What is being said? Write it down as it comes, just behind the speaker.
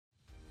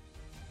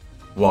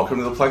Welcome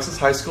to the Plexus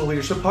High School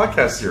Leadership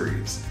Podcast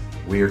Series.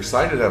 We are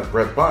excited to have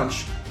Brett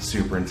Bunch,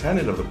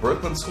 Superintendent of the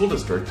Brookland School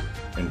District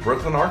in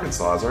Brookland,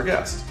 Arkansas, as our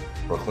guest.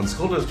 Brookland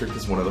School District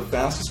is one of the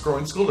fastest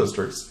growing school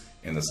districts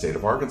in the state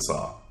of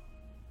Arkansas.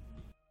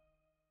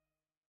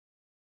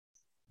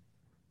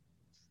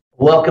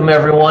 Welcome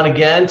everyone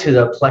again to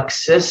the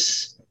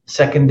Plexus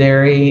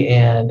Secondary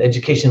and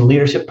Education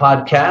Leadership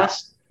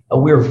Podcast.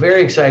 We're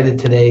very excited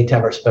today to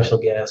have our special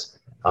guest,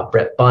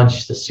 Brett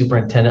Bunch, the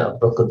Superintendent of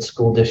Brookland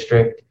School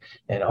District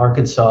in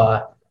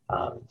Arkansas.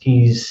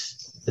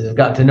 He's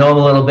gotten to know him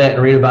a little bit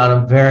and read about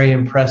him. Very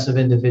impressive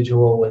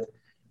individual with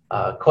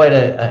quite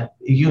a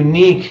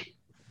unique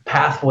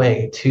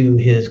pathway to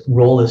his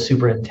role as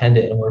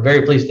superintendent. And we're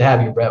very pleased to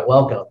have you, Brett.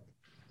 Welcome.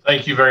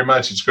 Thank you very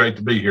much. It's great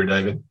to be here,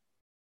 David.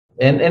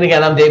 And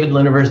again, I'm David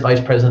Linnevers,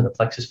 Vice President of the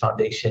Plexus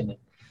Foundation.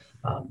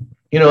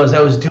 As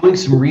I was doing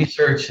some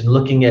research and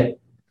looking at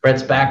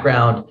Brett's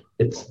background,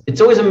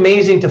 it's always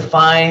amazing to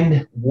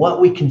find what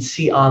we can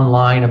see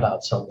online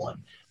about someone,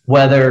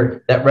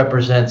 whether that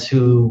represents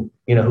who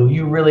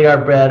you really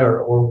are, Brett,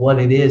 or what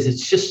it is.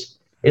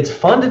 It's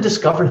fun to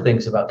discover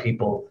things about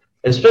people,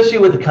 especially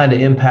with the kind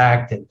of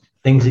impact and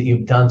things that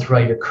you've done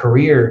throughout your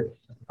career.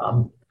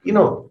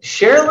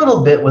 Share a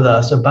little bit with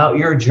us about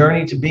your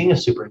journey to being a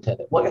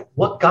superintendent.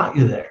 What got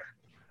you there?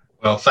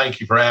 Well,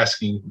 thank you for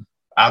asking.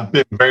 I've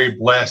been very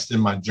blessed in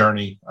my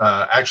journey.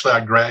 Actually,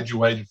 I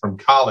graduated from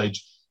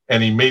college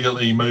and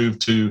immediately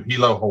moved to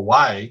Hilo,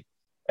 Hawaii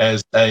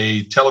as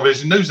a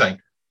television news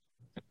anchor.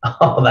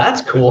 Oh,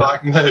 that's cool.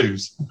 Like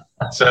news.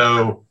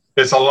 So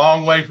it's a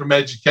long way from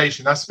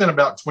education. I spent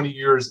about 20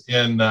 years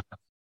in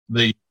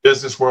the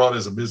business world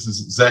as a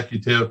business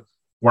executive,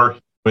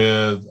 working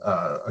with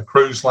a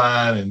cruise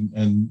line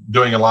and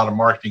doing a lot of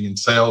marketing and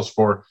sales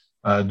for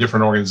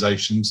different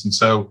organizations. And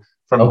so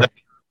from there,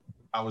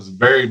 I was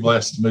very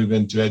blessed to move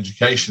into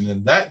education.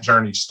 And that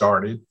journey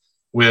started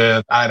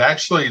with, I'd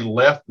actually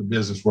left the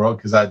business world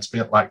because I'd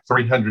spent like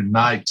 300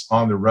 nights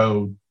on the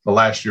road the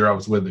last year I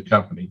was with the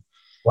company.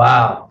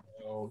 Wow.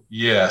 So,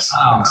 yes.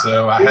 Wow. And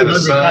so I had a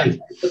son.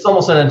 It's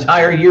almost an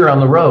entire year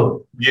on the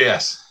road.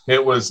 Yes,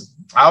 it was.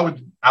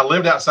 I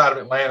lived outside of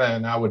Atlanta,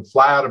 and I would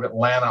fly out of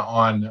Atlanta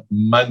on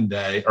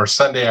Monday or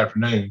Sunday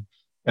afternoon.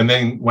 And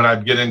then when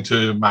I'd get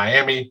into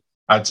Miami,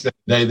 I'd spend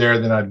a day there.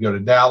 Then I'd go to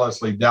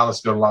Dallas, leave Dallas,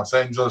 go to Los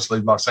Angeles,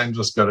 leave Los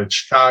Angeles, go to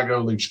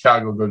Chicago, leave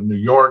Chicago, go to New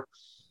York,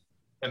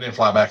 and then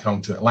fly back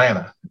home to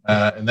Atlanta.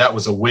 And that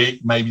was a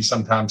week, maybe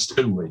sometimes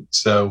 2 weeks.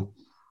 So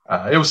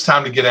it was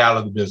time to get out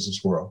of the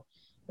business world.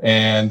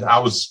 And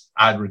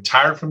I'd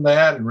retired from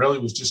that and really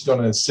was just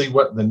going to see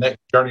what the next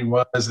journey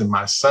was. And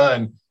my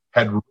son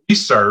had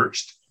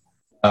researched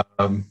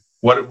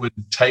what it would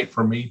take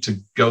for me to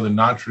go the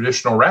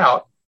non-traditional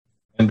route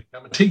and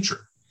become a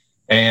teacher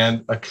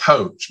and a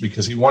coach,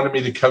 because he wanted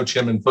me to coach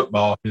him in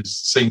football his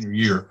senior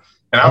year.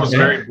 And I was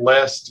very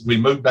blessed. We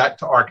moved back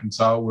to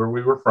Arkansas, where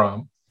we were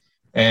from,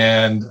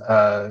 and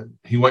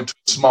he went to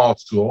a small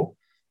school.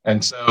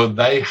 And so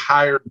they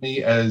hired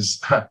me as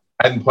I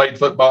hadn't played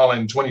football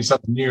in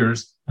 20-something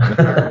years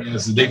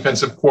as the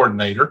defensive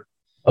coordinator.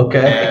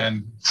 Okay.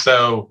 And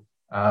so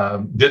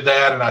did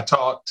that, and I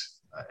taught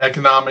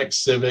economics,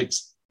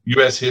 civics,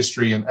 U.S.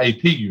 history, and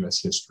AP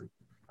U.S. history.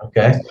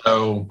 Okay.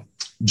 So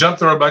jumped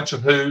through a bunch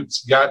of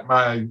hoops, got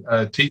my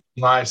teaching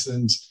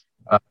license,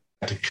 got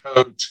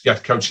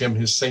to coach him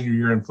his senior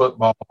year in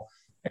football,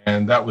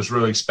 and that was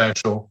really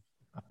special.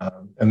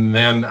 And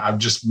then I've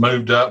just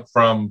moved up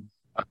from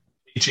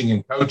teaching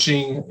and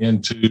coaching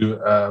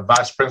into a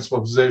vice principal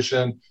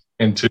position,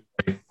 into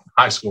a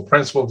high school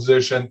principal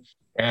position,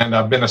 and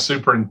I've been a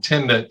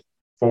superintendent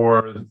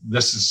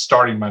this is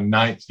starting my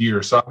 9th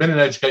year. So I've been in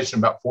education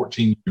about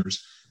 14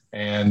 years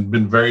and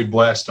been very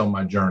blessed on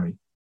my journey.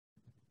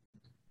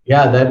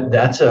 Yeah,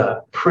 that's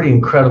a pretty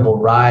incredible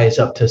rise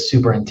up to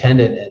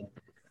superintendent,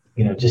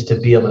 and just to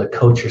be able to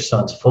coach your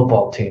son's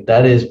football team,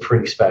 that is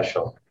pretty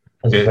special.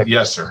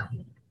 Yes, sir.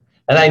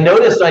 And I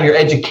noticed on your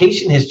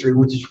education history,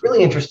 which is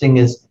really interesting,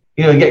 is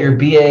you get your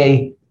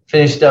BA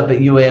finished up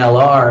at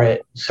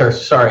University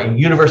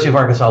of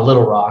Arkansas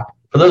Little Rock.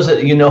 For those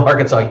that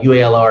Arkansas,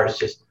 UALR is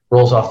just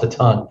rolls off the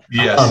tongue.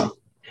 Yes.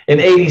 In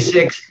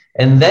 86,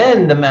 and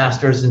then the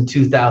master's in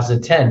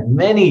 2010,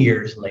 many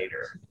years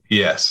later.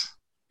 Yes.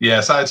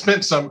 I had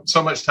spent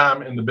so much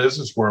time in the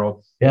business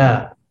world.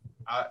 Yeah.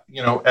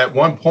 At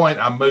one point,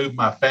 I moved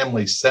my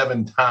family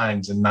 7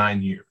 times in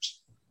 9 years.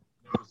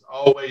 It was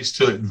always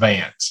to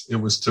advance. It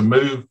was to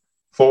move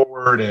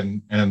forward,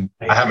 and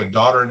I have a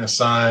daughter and a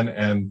son,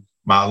 and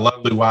my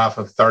lovely wife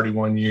of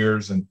 31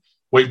 years, and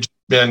we've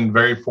been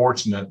very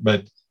fortunate.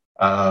 But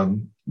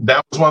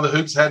that was one of the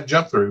hoops I had to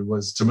jump through,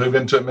 was to move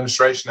into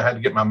administration. I had to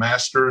get my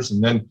master's,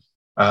 and then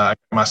I got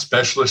my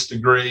specialist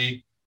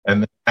degree.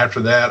 And then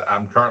after that,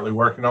 I'm currently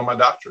working on my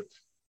doctorate.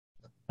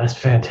 That's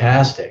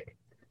fantastic.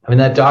 I mean,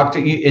 that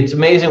it's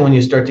amazing when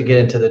you start to get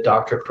into the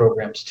doctorate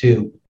programs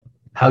too,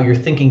 how your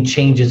thinking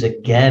changes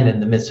again in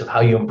the midst of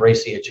how you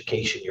embrace the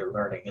education you're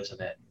learning,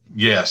 isn't it?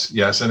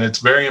 Yes. And it's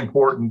very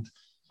important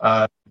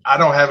I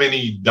don't have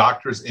any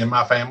doctors in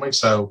my family,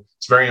 so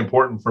it's very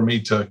important for me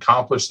to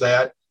accomplish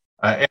that.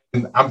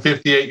 And I'm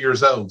 58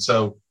 years old,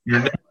 so you're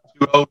never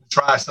too old to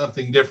try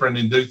something different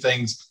and do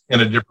things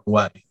in a different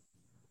way.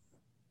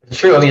 It's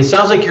true. I mean, it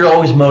sounds like you're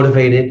always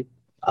motivated,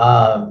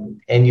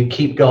 and you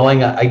keep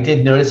going. I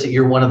did notice that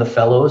you're one of the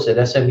fellows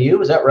at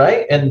SMU. Is that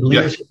right? And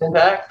Leadership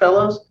Impact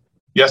Fellows?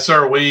 Yes,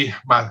 sir.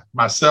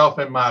 Myself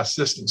and my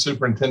assistant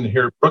superintendent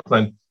here at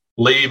Brookland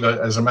leave,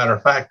 as a matter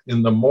of fact,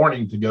 in the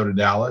morning to go to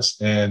Dallas,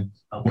 and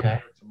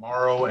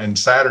tomorrow and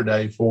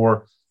Saturday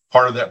for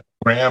part of that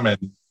program,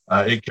 and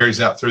it carries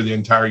out through the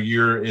entire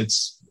year.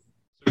 It's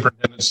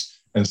superintendents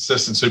and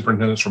assistant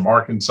superintendents from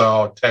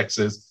Arkansas,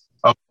 Texas,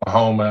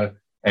 Oklahoma,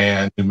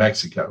 and New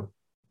Mexico.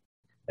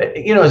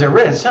 As I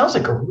read, it sounds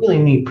like a really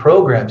neat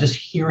program, just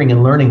hearing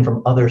and learning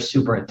from other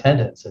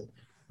superintendents. Is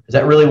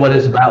that really what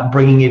it's about,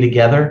 bringing you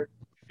together?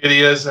 It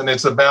is, and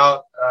it's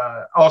about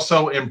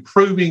also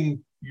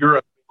improving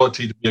your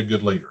ability to be a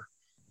good leader.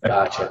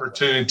 Gotcha. An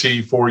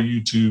opportunity for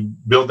you to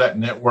build that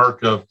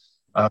network of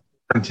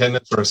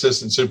superintendents or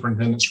assistant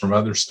superintendents from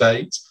other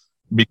states,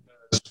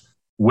 because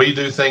we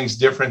do things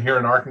different here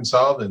in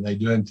Arkansas than they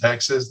do in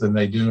Texas, than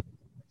they do in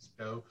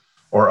Mexico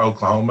or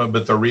Oklahoma.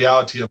 But the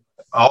reality of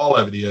all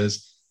of it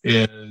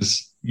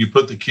is you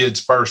put the kids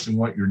first in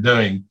what you're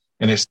doing,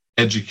 and it's to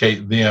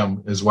educate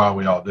them is why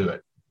we all do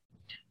it.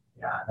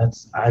 Yeah,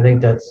 I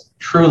think that's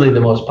truly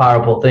the most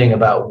powerful thing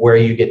about where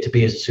you get to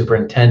be as a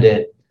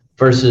superintendent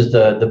versus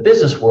the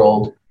business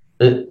world.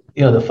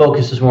 The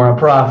focus is more on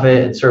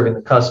profit and serving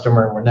the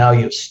customer, where now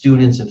you have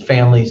students and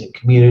families and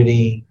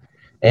community.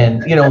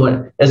 And,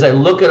 as I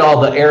look at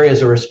all the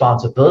areas of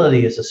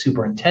responsibility as a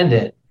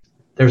superintendent,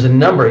 there's a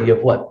number. You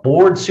have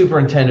board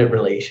superintendent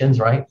relations,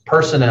 right?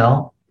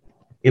 Personnel.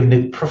 You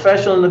have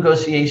professional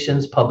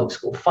negotiations, public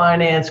school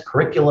finance,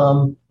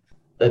 curriculum,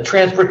 the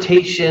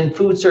transportation,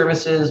 food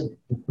services,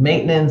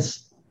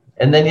 maintenance,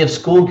 and then you have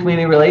school and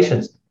community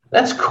relations.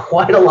 That's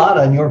quite a lot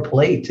on your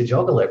plate to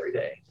juggle every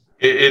day.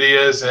 It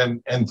is,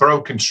 and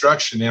throw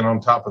construction in on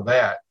top of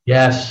that.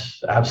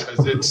 Yes,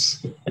 absolutely.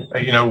 Because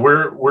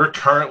we're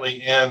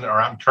currently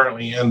I'm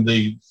currently in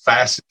the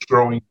fastest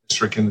growing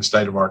district in the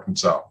state of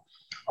Arkansas.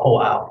 Oh,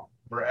 wow.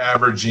 We're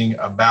averaging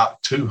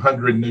about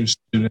 200 new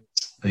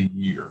students a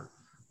year,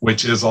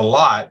 which is a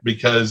lot,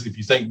 because if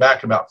you think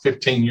back about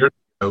 15 years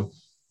ago,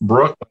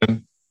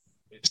 Brookland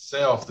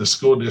itself, the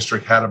school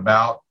district, had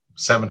about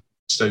 700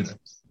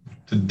 students.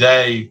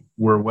 Today,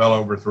 we're well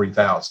over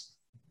 3,000.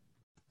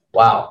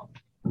 Wow.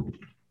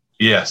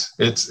 Yes,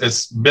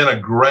 it's been a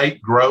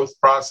great growth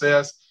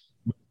process.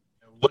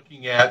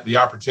 Looking at the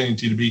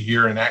opportunity to be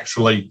here and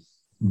actually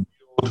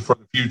build for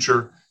the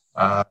future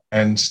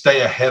and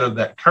stay ahead of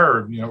that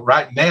curve.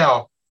 Right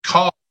now,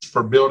 costs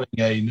for building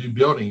a new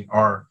building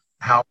are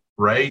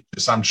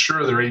outrageous. I'm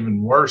sure they're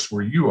even worse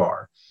where you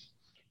are.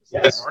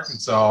 Yes. In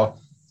Arkansas,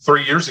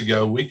 3 years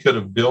ago, we could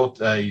have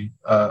built a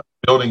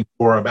building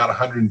for about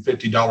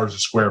 $150 a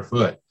square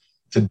foot.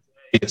 Today,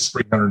 it's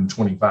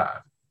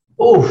 $325.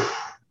 Oof.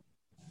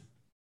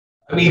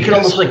 I mean, you can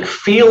almost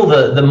feel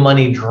the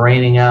money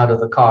draining out of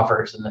the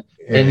coffers,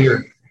 and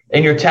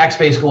your tax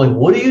base going,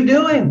 "What are you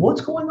doing? What's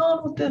going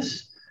on with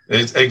this?"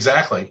 It's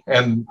exactly,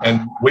 and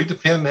we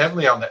depend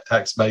heavily on that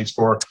tax base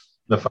for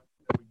the funds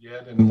that we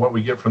get and what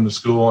we get from the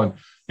school, and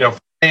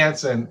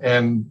finance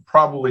and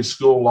probably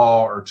school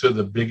law are two of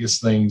the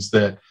biggest things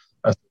that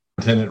a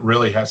superintendent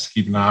really has to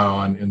keep an eye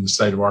on in the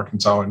state of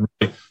Arkansas and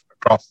really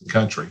across the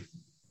country.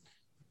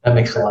 That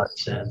makes a lot of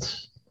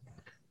sense.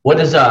 What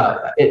is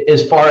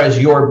as far as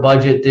your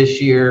budget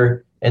this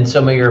year and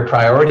some of your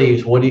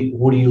priorities? What are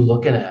you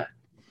looking at?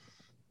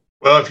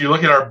 Well, if you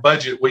look at our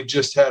budget, we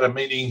just had a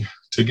meeting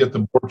to get the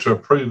board to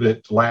approve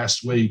it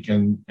last week,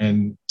 and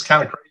it's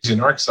kind of crazy in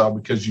Arkansas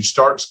because you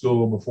start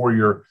school before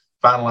your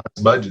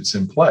finalized budget's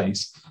in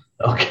place.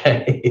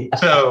 Okay.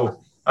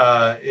 So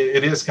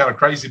it is kind of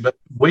crazy, but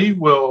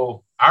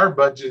our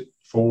budget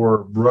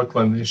for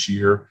Brookland this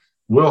year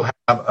will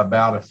have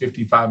about a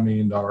 $55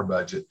 million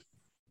budget.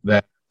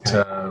 That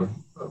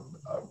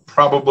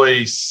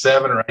probably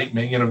 7 or 8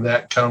 million of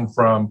that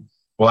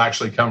will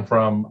actually come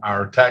from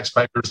our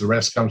taxpayers. The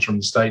rest comes from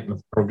the state and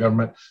the federal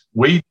government.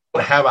 We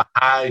don't have a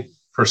high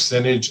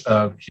percentage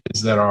of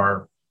kids that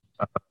are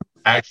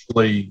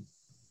actually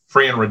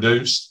free and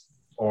reduced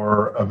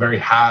or a very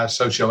high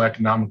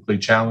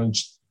socioeconomically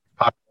challenged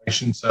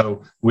population.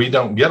 So we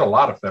don't get a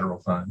lot of federal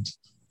funds,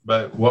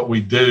 but what we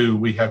do,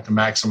 we have to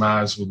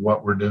maximize with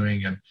what we're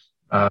doing. And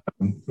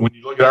when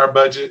you look at our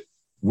budget,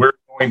 we're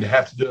going to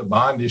have to do a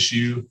bond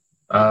issue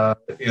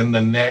in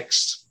the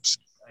next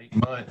 8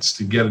 months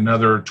to get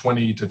another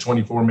 $20 to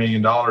 $24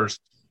 million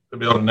to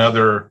build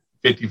another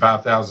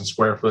 55,000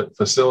 square foot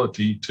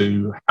facility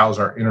to house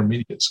our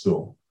intermediate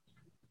school.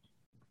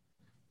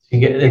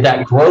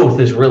 That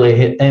growth is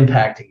really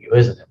impacting you,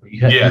 isn't it?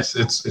 Yes,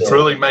 it's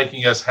really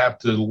making us have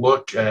to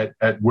look at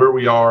where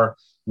we are.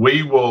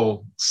 We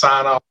will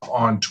sign off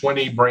on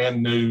 20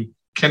 brand new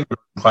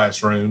kindergarten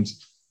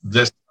classrooms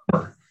this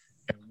summer,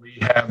 and we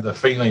have the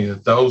feeling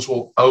that those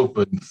will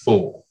open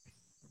full.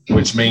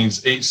 which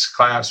means each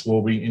class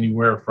will be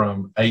anywhere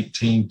from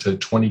 18 to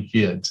 20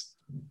 kids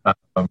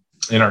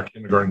in our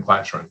kindergarten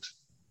classrooms.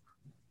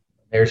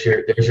 There's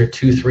your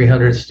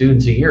 200-300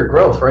 students a year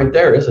growth right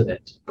there, isn't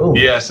it? Boom.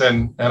 Yes,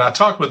 and I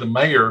talked with the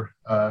mayor,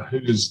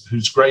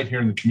 who's great here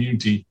in the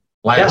community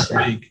last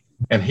week,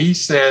 and he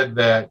said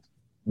that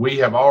we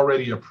have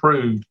already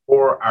approved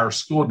for our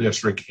school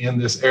district in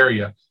this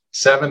area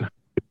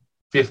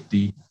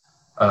 750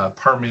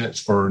 permits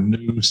for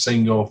new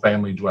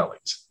single-family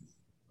dwellings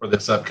for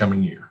this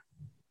upcoming year.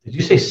 Did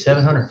you say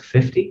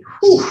 750?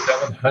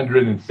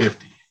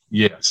 750,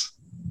 yes.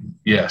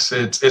 Yes,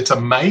 it's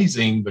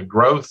amazing the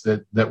growth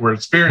that we're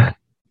experiencing.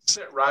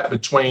 Sit right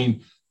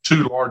between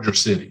two larger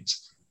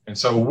cities, and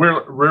so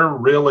we're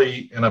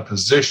really in a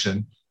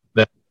position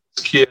that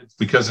kids,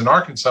 because in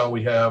Arkansas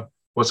we have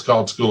what's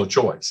called school of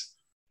choice,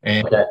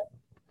 and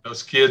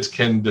those kids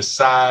can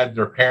decide.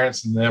 Their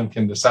parents and them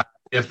can decide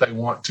if they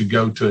want to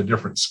go to a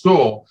different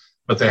school,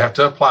 but they have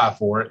to apply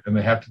for it and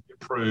they have to be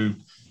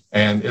approved,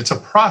 and it's a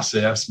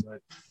process.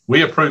 But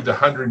we approved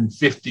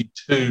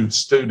 152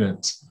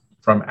 students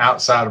from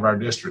outside of our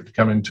district to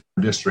come into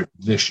our district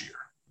this year.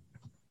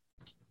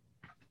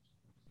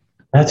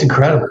 That's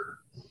incredible.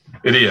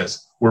 It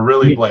is. We're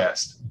really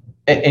blessed.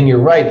 And you're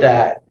right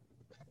that,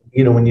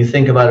 when you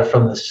think about it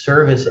from the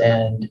service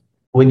end,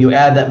 when you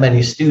add that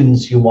many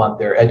students, you want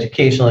their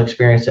educational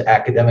experience, their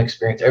academic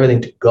experience,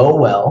 everything to go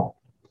well.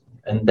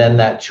 And then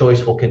that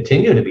choice will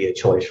continue to be a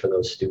choice for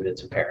those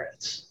students and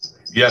parents.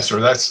 Yes, sir.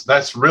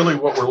 That's really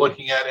what we're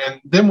looking at.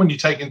 And then when you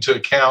take into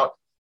account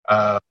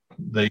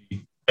the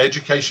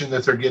education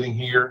that they're getting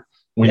here,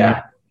 when you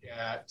look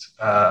at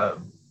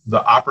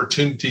the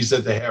opportunities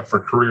that they have for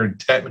career and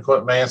technical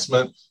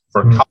advancement,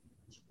 for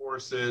college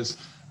courses,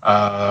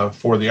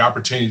 for the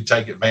opportunity to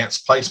take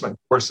advanced placement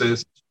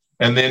courses,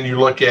 and then you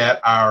look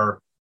at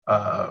our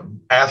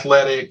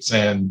athletics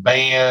and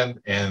band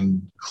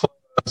and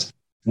clubs,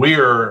 we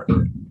are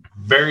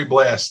very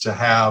blessed to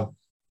have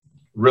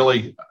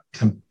really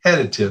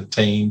competitive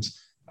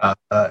teams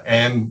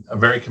and a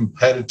very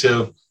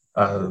competitive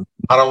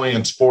not only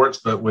in sports,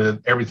 but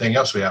with everything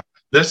else we have.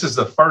 This is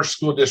the first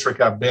school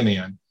district I've been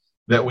in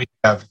that we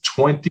have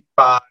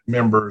 25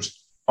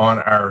 members on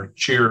our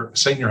senior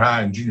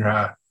high and junior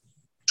high,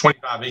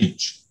 25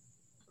 each.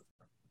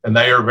 And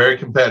they are very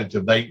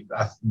competitive. I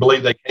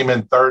believe they came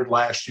in third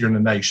last year in the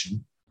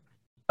nation.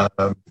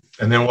 And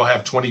then we'll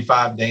have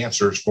 25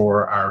 dancers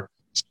for our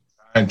senior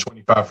high and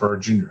 25 for our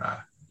junior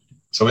high.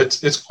 So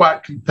it's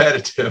quite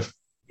competitive.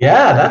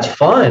 Yeah, that's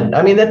fun.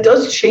 I mean, that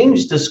does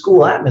change the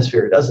school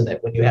atmosphere, doesn't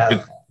it, when you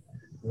have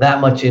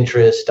that much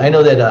interest? I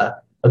know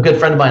that a good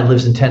friend of mine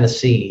lives in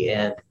Tennessee,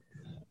 and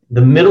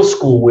the middle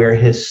school where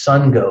his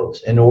son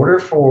goes, in order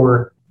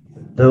for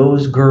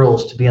those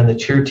girls to be on the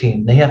cheer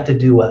team, they have to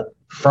do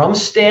from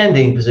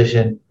standing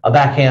position, a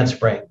back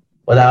handspring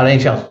without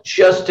any challenge,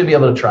 just to be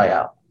able to try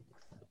out.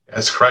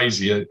 That's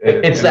crazy.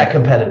 It's that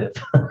competitive.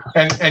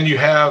 and you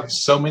have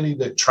so many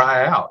that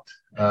try out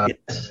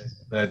yes.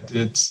 that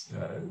it's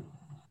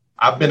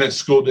I've been at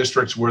school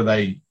districts where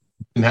they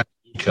didn't have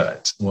to do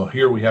cuts. Well,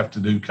 here we have to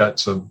do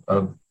cuts of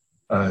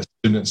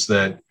students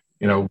that,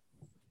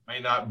 may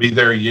not be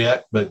there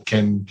yet, but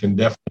can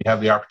definitely have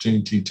the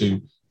opportunity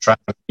to try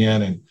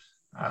again. And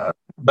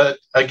but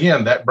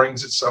again, that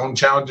brings its own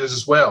challenges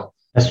as well.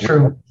 That's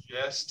true. We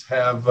just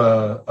have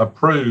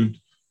approved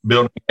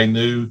building a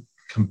new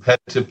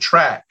competitive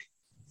track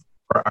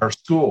for our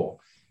school,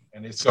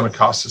 and it's going to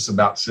cost us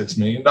about $6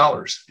 million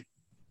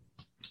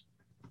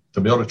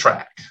to build a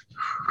track.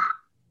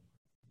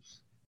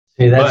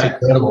 See, that's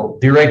incredible.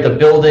 Do you rate the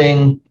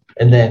building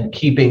and then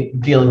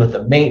dealing with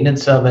the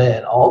maintenance of it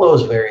and all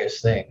those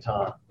various things,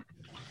 huh?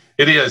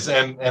 It is,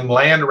 and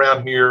land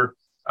around here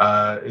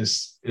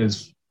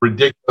is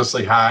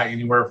ridiculously high,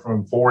 anywhere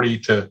from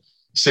 $40,000 to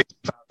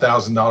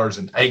 $65,000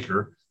 an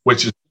acre,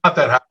 which is not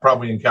that high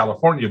probably in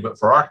California, but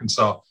for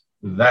Arkansas,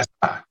 that's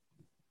high.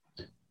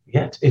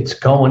 Yeah, it's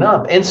going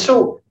up. And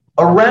so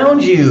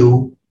around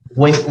you,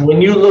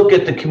 when you look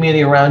at the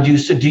community around you,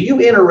 so do you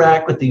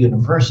interact with the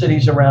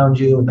universities around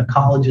you and the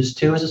colleges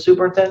too as a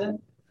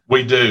superintendent?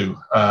 We do.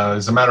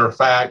 As a matter of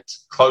fact,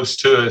 close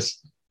to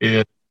us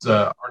is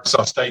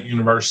Arkansas State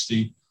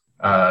University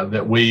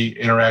that we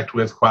interact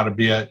with quite a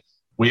bit.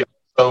 We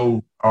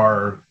also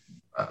are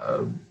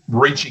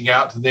reaching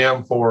out to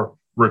them for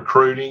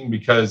recruiting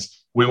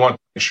because we want to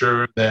make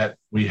sure that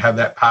we have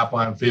that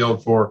pipeline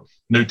filled for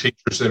new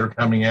teachers that are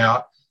coming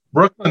out.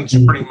 Brookland's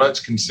pretty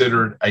much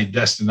considered a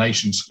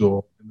destination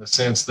school in the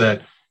sense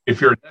that if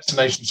you're a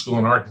destination school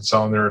in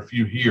Arkansas, and there are a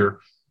few here,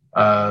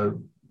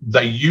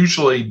 they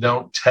usually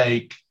don't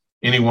take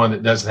anyone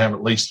that doesn't have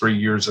at least 3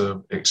 years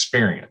of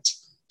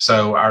experience.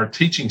 So our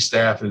teaching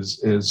staff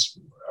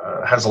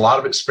has a lot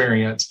of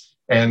experience,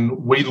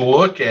 and we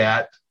look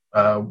at,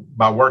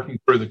 by working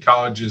through the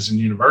colleges and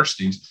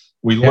universities,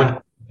 we look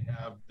at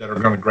that are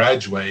going to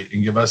graduate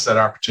and give us that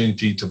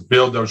opportunity to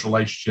build those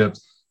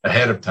relationships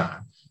ahead of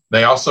time.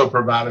 They also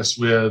provide us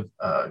with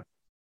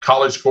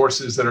college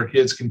courses that our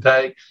kids can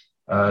take.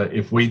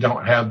 If we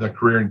don't have the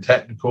career and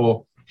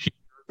technical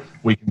here,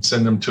 we can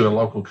send them to a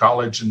local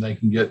college and they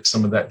can get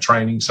some of that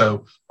training.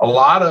 So a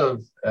lot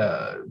of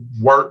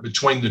work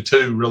between the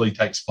two really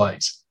takes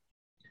place.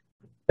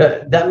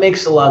 That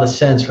makes a lot of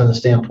sense from the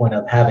standpoint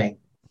of having,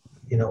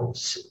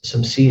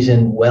 some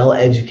seasoned,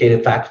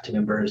 well-educated faculty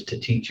members to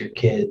teach your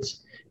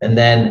kids, and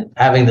then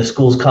having the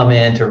schools come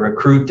in to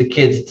recruit the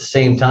kids at the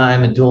same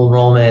time and dual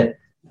enrollment.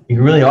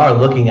 You really are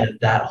looking at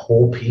that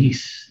whole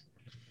piece.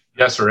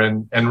 Yes, sir.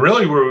 And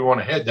really where we want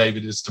to head,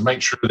 David, is to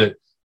make sure that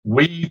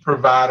we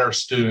provide our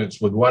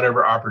students with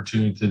whatever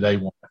opportunity they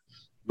want.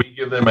 We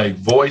give them a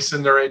voice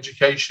in their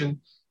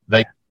education.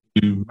 They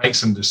can make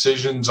some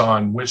decisions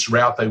on which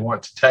route they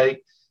want to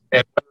take,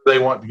 and whether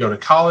they want to go to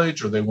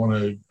college or they want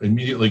to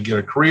immediately get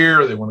a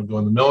career, or they want to go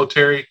in the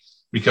military,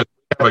 because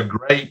we have a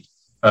great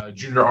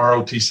junior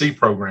ROTC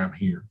program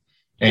here.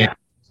 And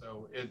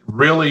so it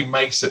really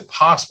makes it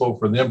possible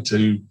for them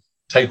to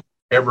take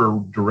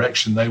whatever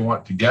direction they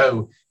want to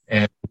go,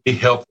 and we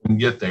help them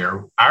get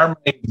there. Our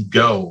main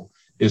goal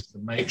is to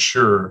make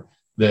sure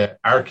that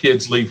our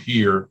kids leave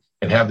here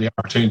and have the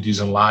opportunities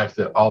in life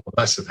that all of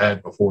us have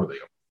had before them.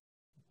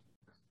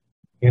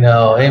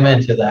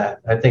 Amen to that.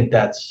 I think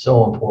that's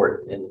so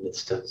important in the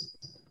midst of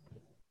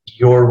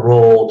your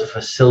role to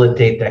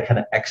facilitate that kind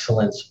of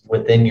excellence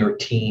within your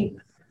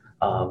team.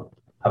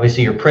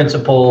 Obviously, your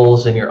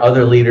principals and your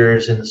other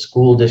leaders in the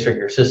school district,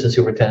 your assistant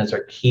superintendents,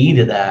 are key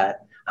to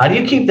that. How do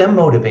you keep them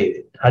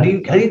motivated? How do you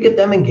get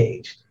them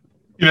engaged?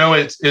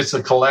 It's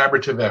a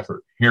collaborative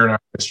effort here in our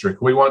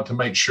district. We want to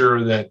make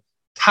sure that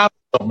titles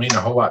don't mean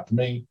a whole lot to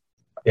me.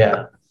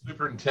 Yeah.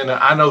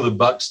 Superintendent, I know the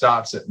buck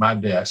stops at my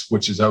desk,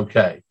 which is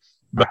okay.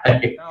 But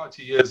the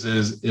reality is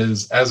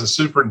as a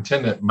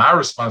superintendent, my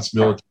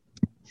responsibility is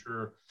to make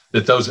sure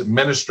that those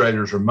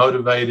administrators are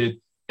motivated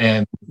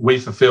and we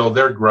fulfill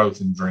their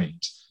growth and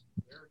dreams.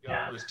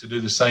 Their goal is to do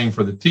the same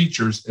for the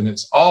teachers, and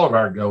it's all of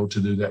our goal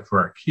to do that for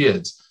our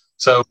kids.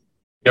 So,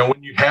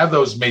 when you have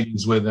those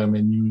meetings with them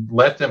and you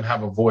let them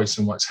have a voice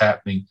in what's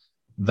happening,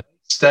 they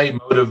stay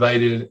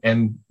motivated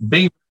and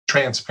be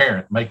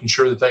transparent, making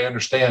sure that they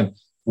understand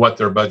what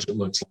their budget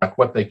looks like,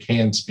 what they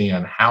can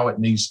spend, how it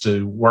needs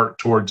to work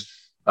towards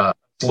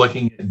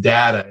looking at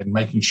data and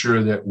making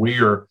sure that we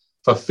are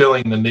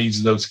fulfilling the needs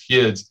of those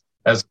kids,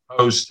 as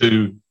opposed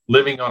to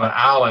living on an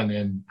island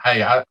and,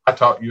 hey, I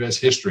taught U.S.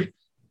 history.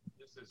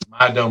 This is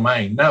my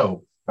domain.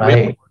 No, we have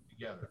to work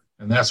together.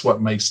 And that's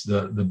what makes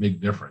the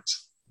big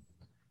difference.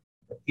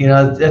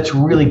 That's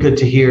really good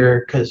to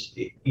hear, because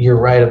you're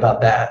right about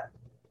that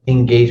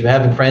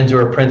engagement. Having friends who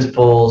are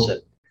principals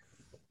and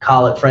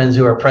college friends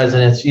who are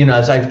presidents,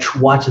 as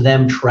I've watched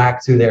them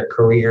track through their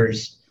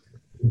careers,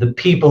 the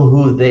people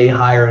who they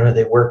hire and who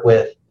they work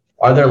with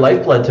are their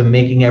lifeblood to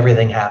making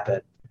everything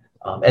happen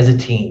as a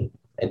team,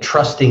 and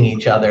trusting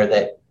each other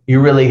that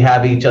you really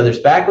have each other's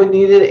back when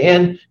needed,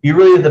 and you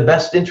really have the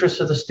best interests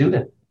of the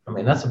student. I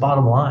mean, that's the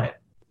bottom line.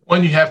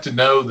 When you have to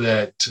know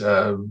that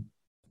in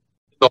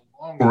the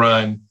long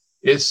run,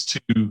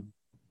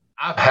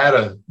 I've had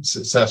a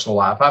successful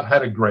life. I've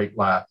had a great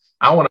life.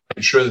 I want to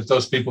make sure that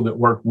those people that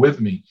work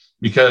with me,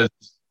 because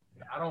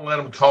I don't let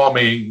them call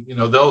me,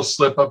 they'll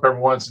slip up every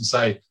once and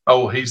say,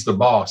 oh, he's the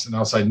boss. And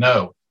I'll say,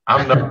 no,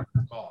 I'm not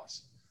the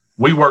boss.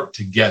 We work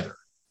together.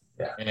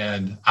 Yeah.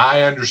 And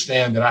I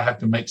understand that I have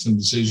to make some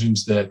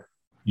decisions that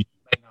you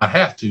may not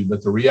have to,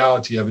 but the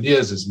reality of it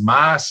is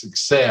my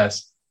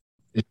success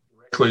is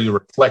directly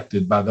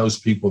reflected by those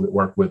people that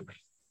work with me.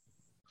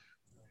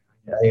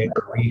 I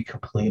agree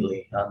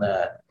completely on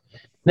that.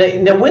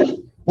 Now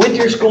with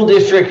your school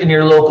district and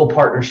your local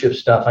partnership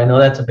stuff, I know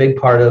that's a big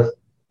part of,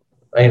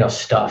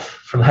 stuff,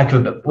 for lack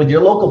of it, with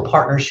your local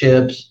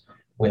partnerships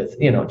with,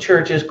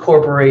 churches,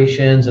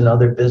 corporations, and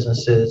other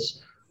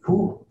businesses.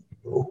 Who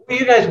are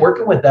you guys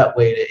working with that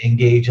way to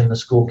engage in the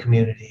school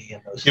community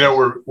and those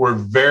things? We're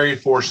very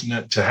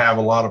fortunate to have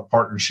a lot of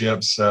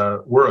partnerships.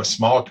 We're a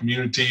small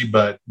community,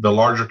 but the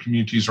larger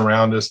communities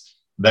around us,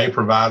 they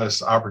provide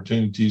us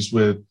opportunities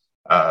with,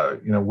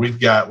 we've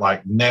got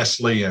like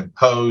Nestle and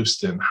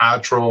Post and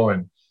Hytrol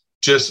and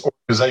just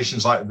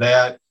organizations like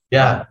that.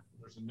 Yeah.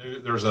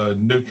 There's a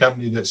new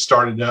company that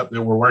started up that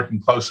we're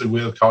working closely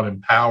with called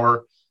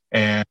Empower,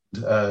 and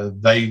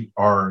they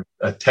are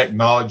a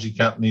technology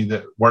company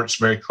that works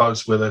very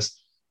close with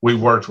us. We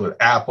worked with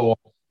Apple,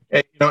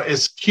 and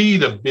it's key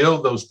to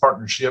build those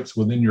partnerships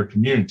within your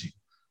community.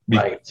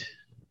 Right.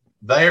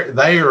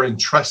 They are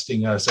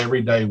entrusting us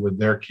every day with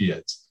their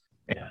kids.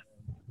 Yeah.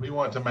 We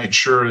want to make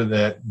sure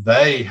that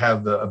they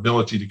have the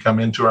ability to come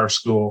into our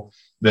school,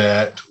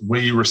 that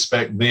we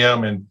respect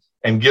them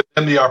and give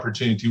them the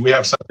opportunity. We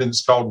have something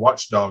that's called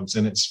Watchdogs,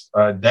 and it's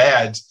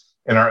dads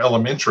in our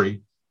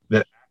elementary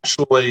that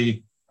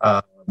actually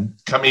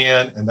come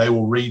in and they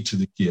will read to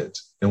the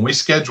kids. And we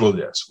schedule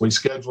this. We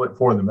schedule it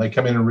for them. They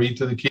come in and read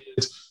to the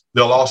kids.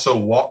 They'll also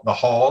walk the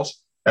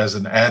halls as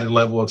an added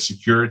level of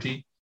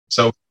security.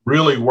 So it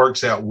really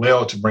works out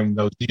well to bring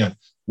those in.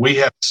 We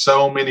have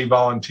so many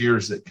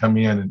volunteers that come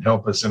in and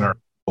help us in our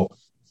school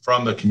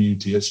from the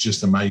community. It's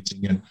just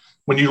amazing. And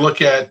when you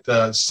look at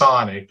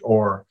Sonic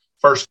or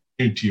First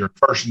Community or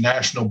First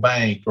National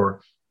Bank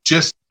or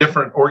just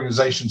different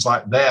organizations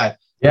like that.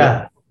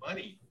 Yeah. Put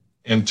money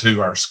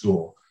into our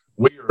school.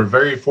 We are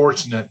very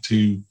fortunate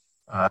to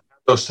have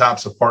those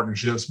types of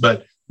partnerships,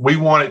 but we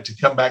want it to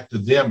come back to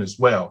them as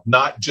well.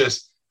 Not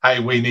just, hey,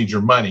 we need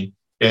your money.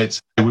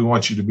 It's, hey, we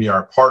want you to be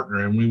our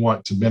partner and we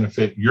want to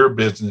benefit your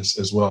business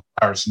as well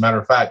as ours. As a matter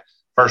of fact,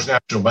 First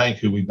National Bank,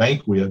 who we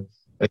bank with,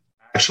 is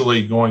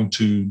actually going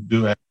to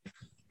do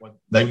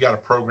they've got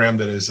a program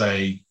that is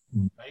a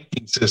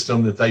banking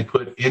system that they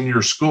put in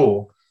your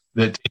school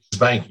that teaches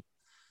banking.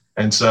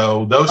 And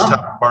so those type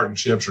of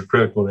partnerships are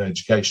critical to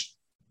education.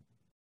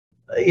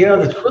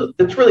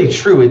 That's really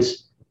true.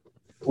 It's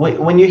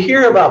when you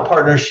hear about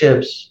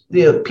partnerships,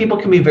 people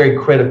can be very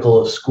critical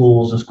of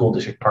schools and school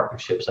district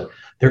partnerships. Like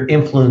they're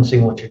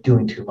influencing what you're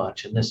doing too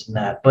much and this and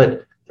that.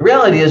 But the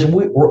reality is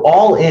we're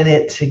all in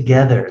it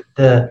together.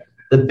 The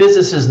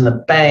businesses and the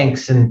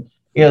banks and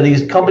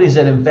these companies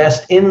that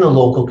invest in the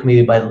local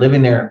community by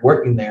living there and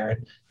working there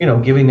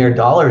and giving their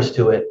dollars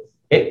to it.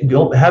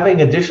 Having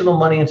additional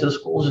money into the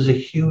schools is a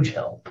huge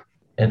help,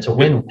 and it's a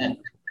win-win.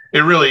 It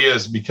really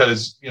is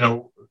because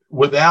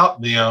without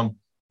them,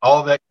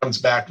 all that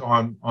comes back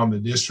on the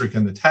district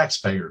and the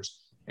taxpayers.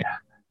 Yeah.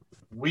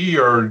 We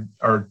are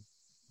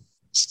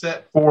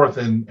set forth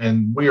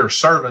and we are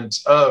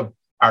servants of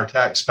our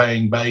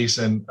tax-paying base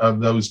and of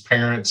those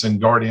parents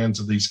and guardians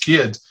of these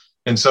kids.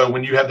 And so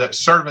when you have that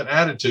servant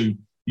attitude,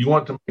 you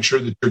want to make sure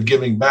that you're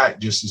giving back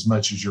just as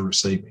much as you're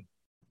receiving.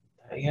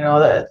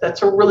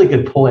 That's a really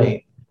good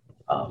point.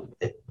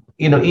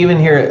 Even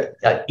here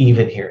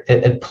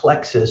at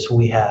Plexus,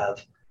 we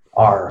have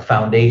our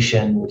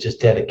foundation, which is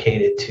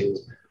dedicated to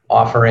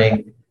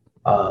offering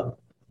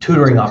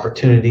tutoring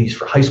opportunities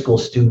for high school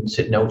students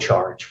at no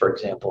charge, for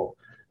example.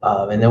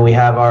 And then we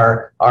have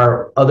our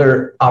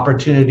other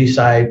opportunity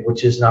side,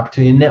 which is an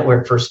opportunity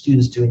network for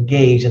students to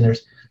engage. And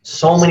there's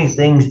so many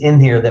things in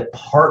here that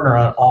partner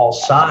on all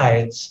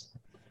sides,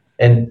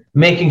 and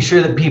making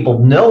sure that people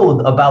know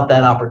about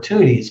that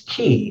opportunity is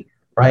key,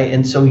 right?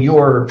 And so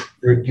your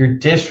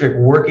district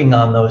working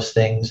on those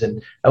things,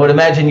 and I would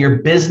imagine your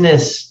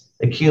business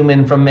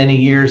acumen from many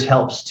years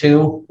helps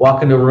too.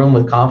 Walk into a room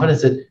with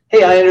confidence that,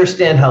 hey, I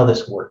understand how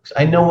this works.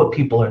 I know what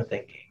people are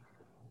thinking.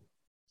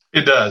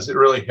 It does. It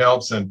really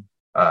helps. And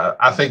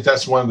I think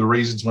that's one of the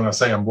reasons when I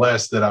say I'm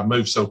blessed that I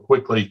moved so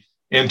quickly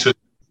into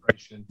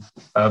administration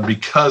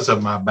because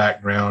of my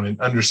background and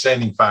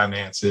understanding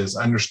finances,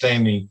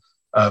 understanding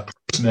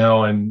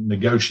personnel and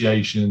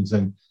negotiations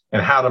and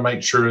how to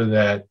make sure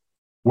that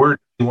we're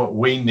doing what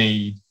we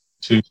need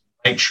to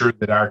make sure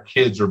that our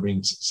kids are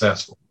being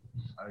successful.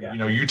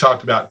 You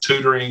talked about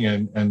tutoring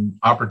and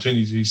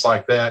opportunities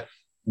like that.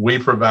 We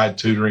provide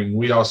tutoring.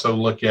 We also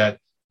look at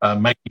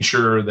making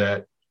sure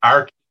that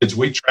our kids,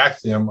 we track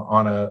them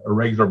on a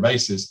regular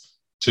basis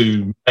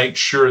to make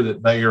sure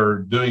that they are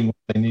doing what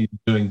they need to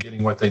do and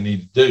getting what they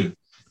need to do.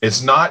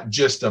 It's not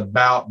just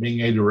about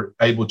being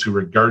able to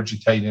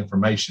regurgitate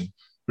information.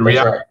 The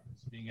reality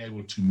is being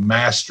able to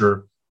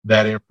master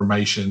that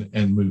information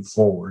and move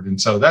forward. And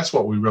so that's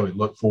what we really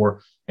look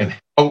for and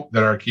hope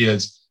that our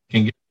kids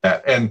can get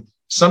that. And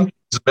some kids,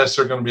 the best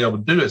they're going to be able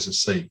to do is a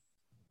C.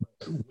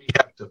 We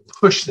have to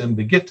push them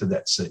to get to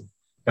that C.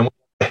 And we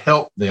have to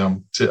help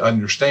them to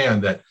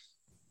understand that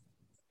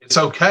it's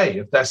okay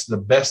if that's the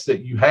best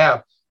that you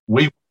have.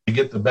 We want to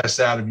get the best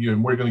out of you,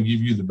 and we're going to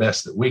give you the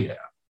best that we have.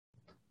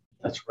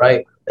 That's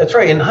right.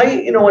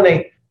 And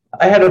when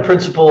I had a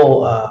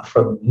principal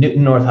from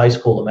Newton North High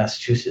School in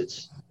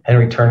Massachusetts,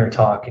 Henry Turner,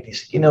 talk, and he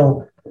said,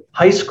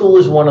 high school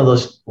is one of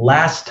those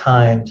last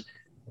times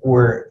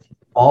where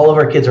all of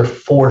our kids are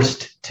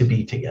forced to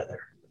be together.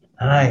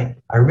 And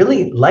I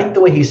really liked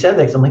the way he said that,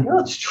 because I'm like,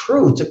 it's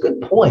true. It's a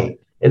good point.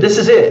 And this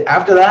is it.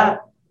 After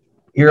that,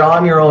 you're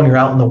on your own. You're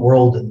out in the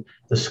world, and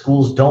the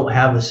schools don't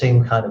have the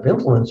same kind of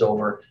influence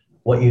over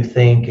what you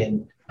think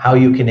and how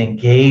you can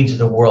engage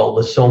the world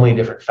with so many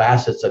different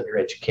facets of your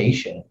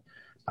education.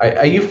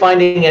 Are you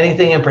finding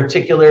anything in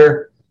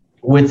particular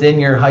within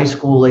your high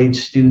school age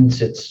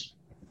students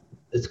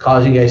it's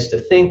causing you guys to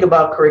think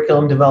about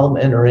curriculum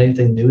development or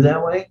anything new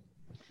that way?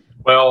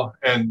 Well,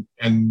 and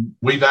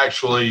we've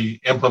actually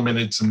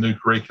implemented some new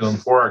curriculum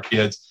for our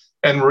kids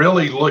and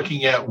really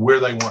looking at where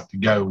they want to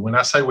go. When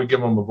I say we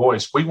give them a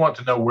voice, we want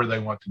to know where they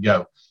want to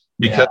go,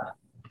 because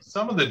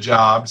some of the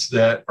jobs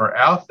that are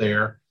out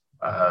there,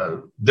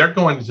 they're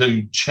going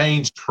to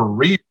change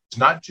careers,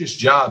 not just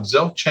jobs.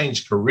 They'll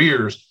change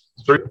careers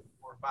 3,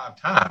 4, 5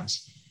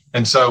 times.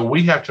 And so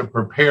we have to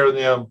prepare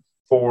them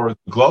for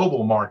the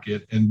global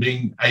market and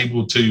being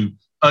able to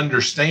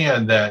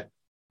understand that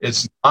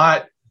it's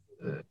not,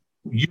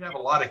 you have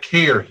a lot of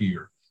care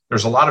here.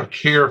 There's a lot of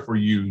care for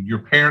you. Your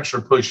parents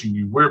are pushing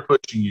you. We're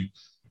pushing you.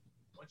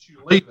 Once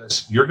you leave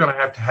us, you're going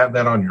to have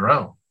that on your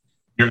own.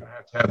 You're going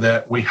to have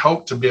that. We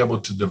hope to be able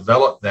to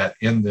develop that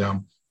in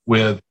them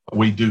with what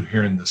we do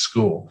here in the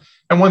school.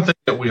 And one thing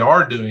that we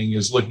are doing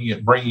is looking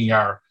at bringing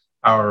our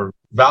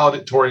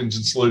valedictorians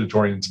and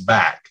salutatorians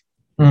back.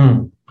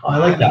 I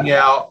like that. Finding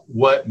out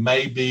what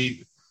may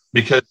be,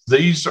 because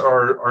these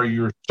are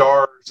your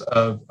stars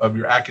of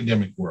your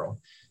academic world.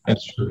 And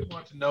so we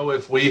want to know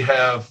if we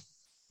have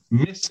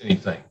missed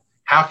anything.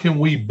 How can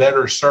we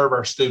better serve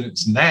our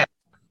students now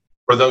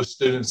for those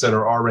students that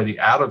are already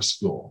out of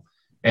school?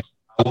 And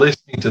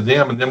listening to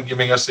them and them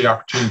giving us the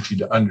opportunity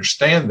to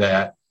understand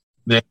that,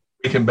 then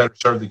we can better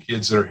serve the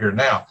kids that are here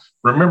now.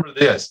 Remember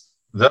this,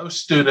 those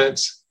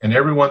students and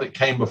everyone that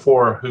came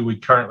before who we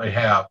currently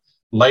have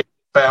laid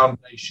the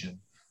foundation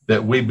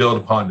that we build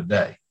upon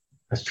today.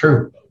 That's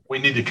true. We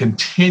need to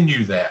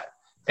continue that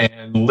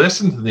and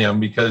listen to them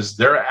because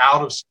they're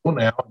out of school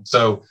now. And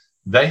so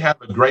they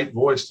have a great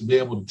voice to be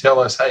able to tell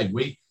us, hey,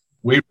 we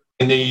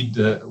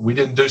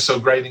didn't do so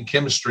great in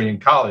chemistry in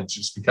college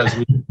just because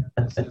we did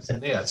this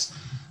and this.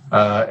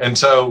 And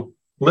so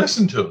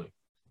listen to them.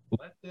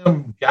 Let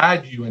them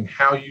guide you in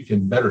how you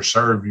can better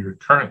serve your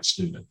current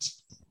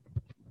students.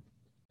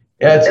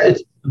 Yeah,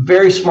 it's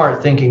very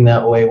smart thinking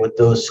that way with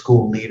those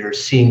school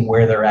leaders, seeing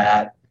where they're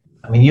at.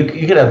 I mean, you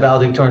could have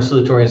valedictorian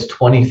salutatorians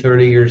 20,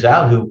 30 years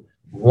out who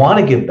want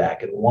to give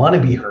back and want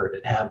to be heard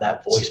and have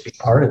that voice be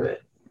part of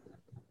it.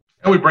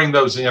 And we bring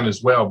those in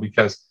as well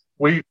because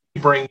we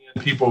bring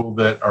in people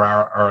that are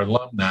our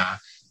alumni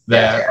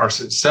that are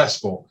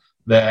successful,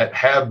 that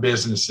have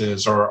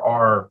businesses or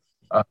are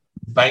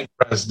bank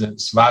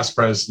presidents, vice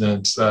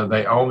presidents.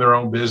 They own their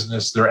own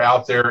business. They're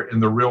out there in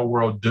the real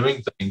world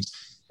doing things.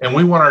 And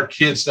we want our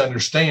kids to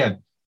understand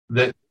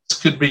that this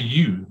could be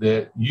you,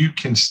 that you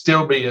can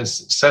still be as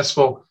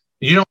successful.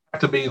 You don't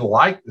have to be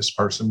like this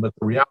person, but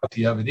the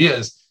reality of it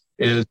is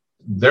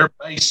their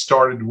base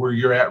started where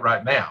you're at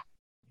right now.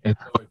 And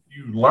so if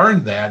you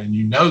learn that and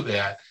you know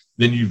that,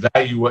 then you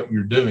value what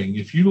you're doing.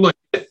 If you look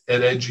at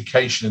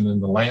education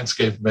and the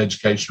landscape of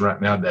education right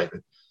now,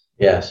 David,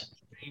 yes,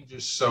 it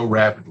changes so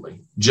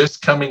rapidly.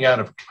 Just coming out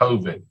of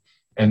COVID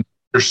and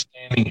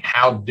understanding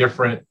how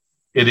different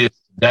it is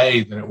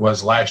today than it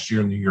was last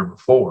year and the year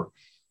before.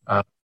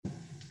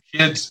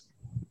 Kids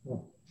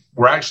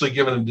were actually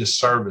given a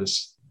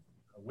disservice.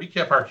 We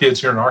kept our kids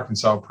here in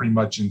Arkansas pretty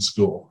much in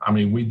school. I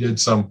mean, we did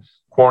some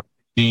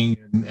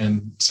quarantining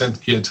and sent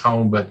the kids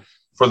home, but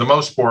for the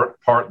most part,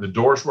 the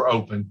doors were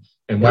open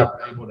and we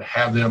were able to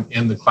have them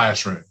in the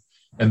classroom.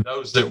 And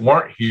those that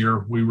weren't here,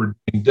 we were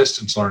doing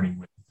distance learning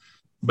with.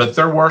 But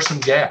there were some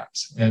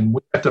gaps, and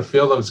we had to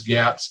fill those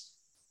gaps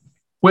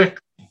quickly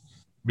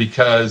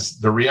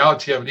because the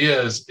reality of it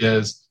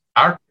is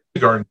our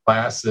kindergarten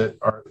class that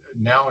are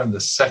now in the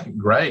second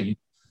grade,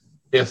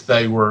 if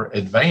they were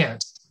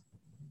advanced,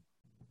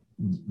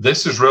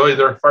 this is really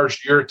their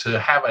first year to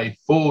have a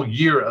full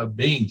year of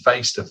being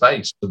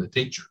face-to-face with a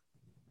teacher.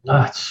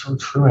 Oh, it's so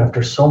true.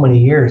 After so many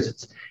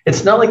years,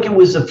 it's not like it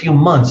was a few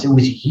months; it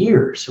was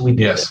years. We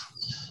did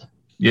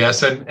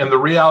yes, and the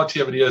reality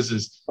of it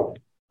is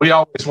we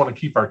always want to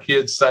keep our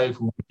kids safe.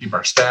 We want to keep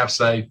our staff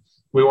safe.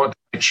 We want to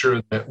make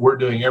sure that we're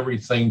doing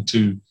everything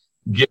to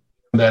give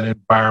them that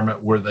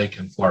environment where they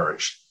can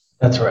flourish.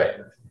 That's right.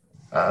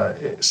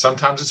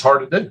 Sometimes it's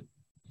hard to do.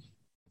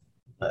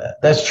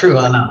 That's true.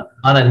 On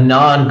a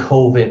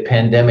non-COVID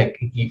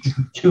pandemic,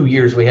 2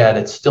 years we had,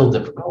 it's still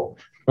difficult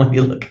when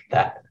you look at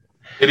that.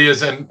 It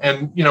is. And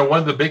one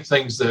of the big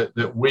things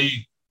that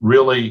we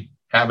really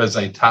have as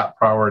a top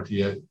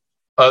priority,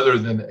 other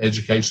than the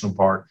educational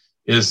part,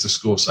 is the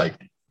school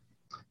safety.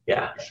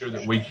 Yeah. Make sure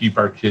that we keep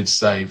our kids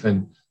safe.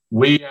 And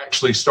we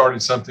actually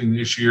started something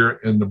this year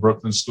in the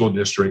Brookland School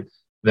District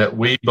that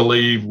we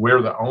believe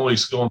we're the only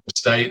school in the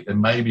state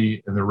and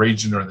maybe in the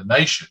region or the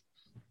nation.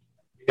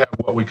 We have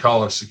what we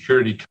call a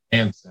security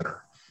command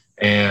center.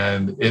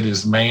 And it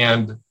is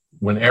manned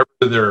whenever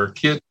there are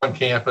kids on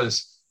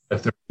campus.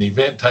 If there's an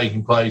event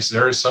taking place,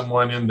 there is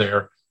someone in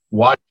there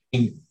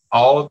watching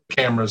all of the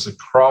cameras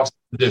across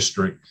the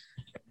district.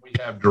 We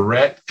have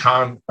direct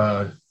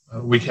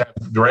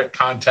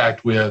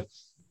contact with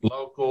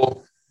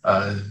local,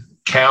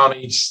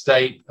 county,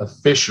 state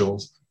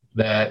officials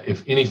that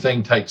if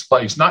anything takes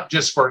place, not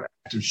just for an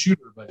active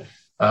shooter, but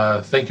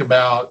think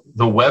about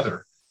the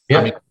weather. Yeah,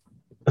 I mean,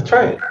 that's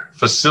right.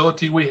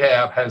 Facility we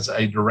have has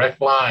a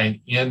direct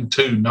line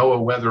into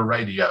NOAA weather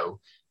radio,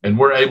 and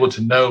we're able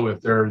to know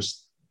if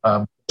there's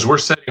we're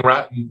sitting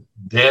right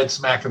dead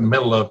smack in the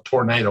middle of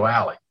Tornado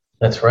Alley.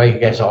 That's right. You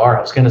guys are.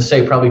 I was going to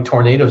say probably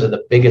tornadoes are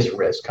the biggest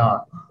risk, huh?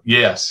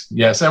 Yes.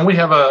 And we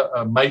have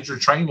a major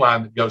train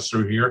line that goes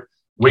through here.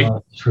 We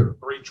have 3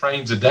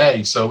 trains a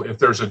day. So if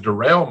there's a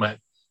derailment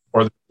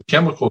or the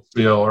chemical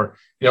spill or,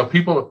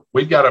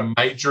 we've got a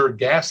major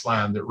gas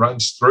line that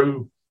runs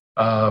through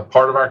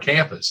part of our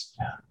campus.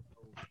 Yeah.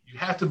 You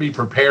have to be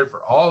prepared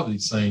for all of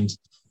these things.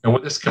 And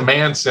with this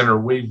command center,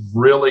 we've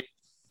really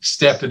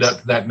stepped it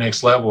up to that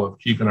next level of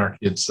keeping our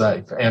kids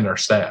safe and our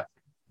staff.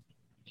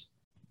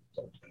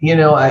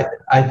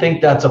 I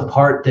think that's a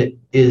part that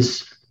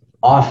is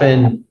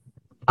often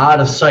out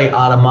of sight,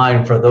 out of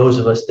mind for those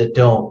of us that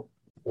don't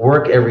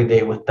work every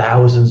day with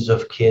thousands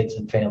of kids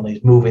and families,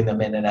 moving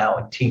them in and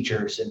out, and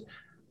teachers, and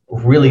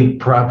really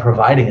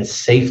providing a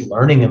safe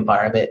learning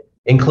environment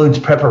includes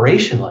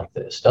preparation like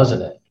this,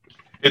 doesn't it?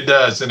 It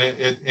does. And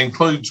it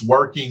includes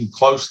working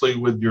closely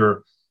with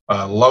your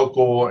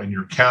local and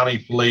your county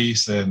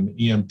police and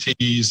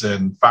EMTs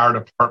and fire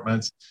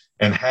departments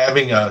and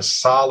having a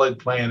solid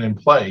plan in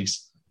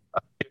place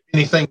if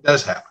anything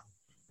does happen.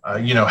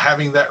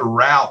 Having that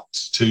route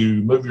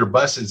to move your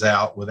buses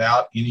out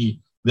without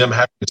them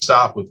having to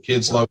stop with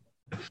kids local,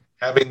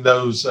 having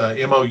those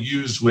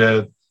MOUs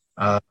with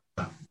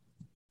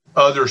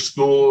other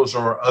schools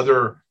or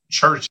other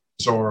churches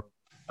or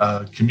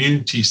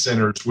community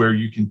centers where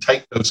you can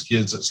take those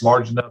kids that's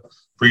large enough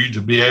for you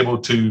to be able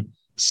to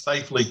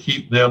safely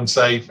keep them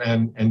safe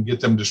and get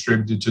them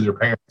distributed to their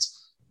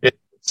parents.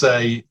 It's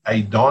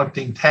a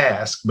daunting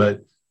task,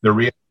 but the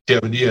reality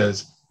of it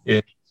is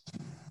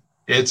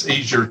it's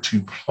easier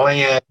to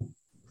plan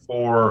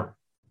for,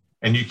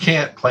 and you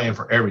can't plan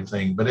for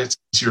everything, but it's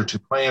easier to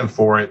plan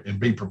for it and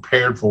be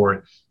prepared for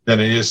it than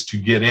it is to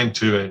get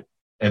into it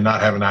and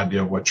not have an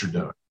idea of what you're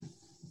doing.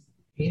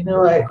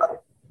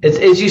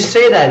 As you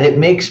say that, it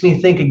makes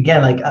me think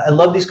again, like I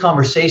love these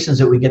conversations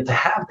that we get to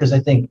have, because I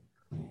think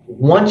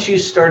once you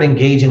start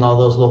engaging all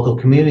those local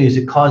communities,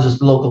 it causes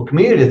the local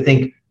community to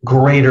think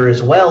greater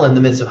as well in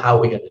the midst of how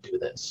we're going to do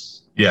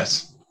this.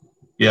 Yes.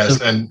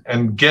 So,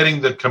 and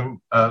getting the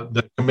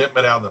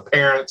commitment out of the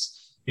parents,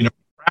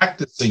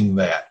 practicing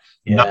that,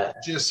 not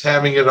just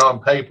having it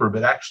on paper,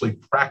 but actually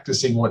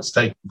practicing what's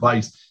taking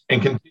place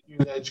and continuing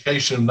the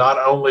education of not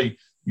only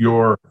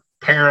your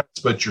parents,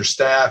 but your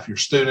staff, your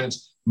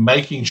students,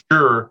 making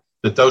sure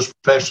that those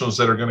professionals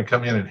that are going to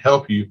come in and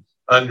help you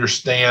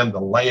understand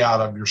the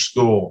layout of your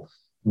school,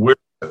 where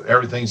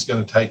everything's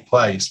going to take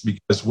place,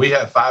 because we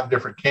have 5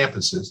 different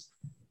campuses.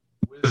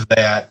 With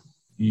that,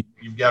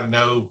 you've got to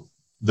know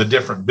the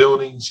different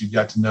buildings, you've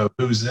got to know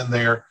who's in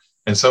there.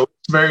 And so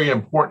it's very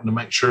important to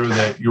make sure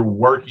that you're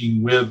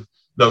working with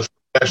those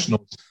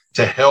professionals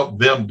to help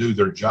them do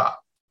their job.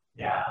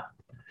 Yeah,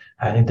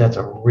 I think that's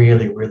a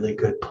really, really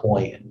good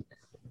point. And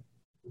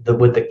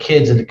with the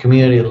kids in the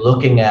community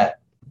looking at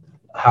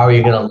how are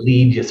you going to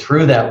lead you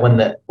through that when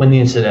the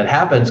incident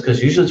happens,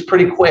 because usually it's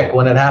pretty quick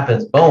when it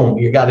happens. Boom,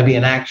 you got to be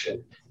in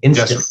action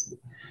instantly. Yes.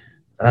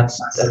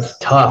 That's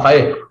tough.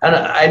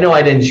 I know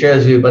I didn't share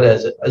this with you, but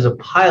as a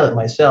pilot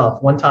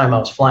myself, one time I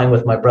was flying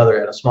with my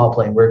brother in a small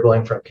plane. We were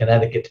going from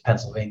Connecticut to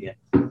Pennsylvania.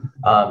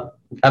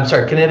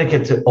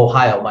 Connecticut to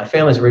Ohio. My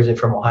family's originally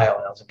from Ohio,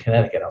 and I was in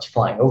Connecticut. I was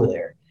flying over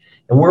there.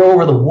 And we're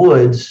over the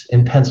woods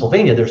in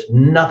Pennsylvania. There's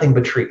nothing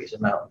but trees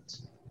and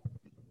mountains.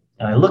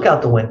 And I look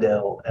out the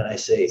window and I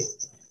say,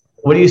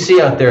 "What do you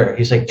see out there?"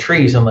 He's like,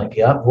 "Trees." I'm like,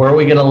 "Yep. Where are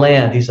we going to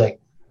land?" He's like,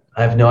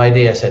 "I have no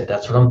idea." I said,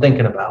 "That's what I'm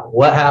thinking about.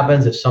 What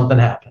happens if something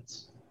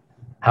happens?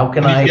 How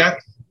can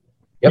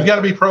You've got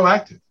to be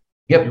proactive.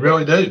 Yep. You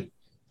really do.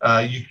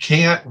 You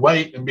can't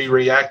wait and be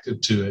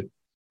reactive to it.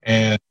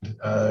 And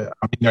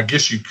I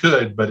guess you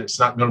could, but it's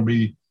not going to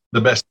be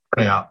the best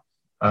turnout.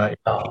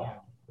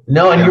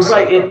 No, and you're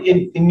right.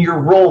 In your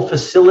role,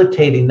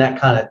 facilitating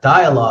that kind of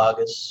dialogue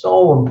is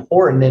so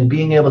important, and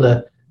being able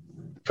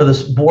for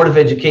this Board of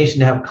Education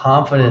to have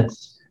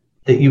confidence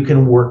that you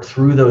can work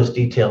through those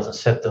details and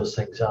set those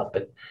things up.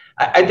 And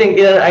I think,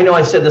 I know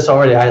I said this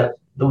already,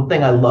 the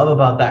thing I love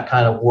about that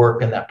kind of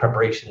work and that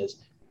preparation is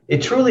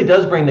it truly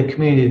does bring the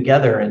community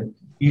together, and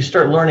you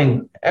start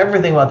learning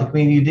everything about the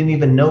community you didn't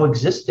even know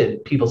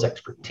existed, people's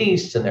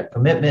expertise and their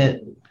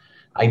commitment, and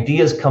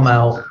ideas come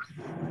out.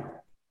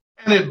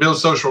 And it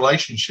builds social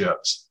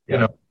relationships,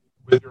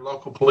 with your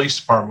local police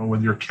department,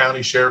 with your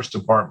county sheriff's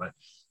department,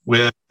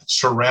 with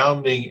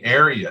surrounding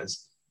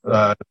areas.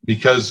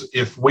 Because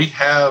if we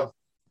ever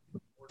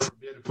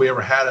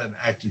had an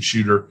active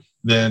shooter,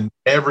 then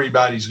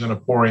everybody's going to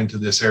pour into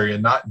this area,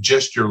 not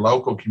just your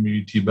local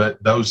community,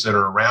 but those that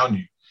are around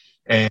you.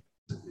 And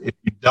if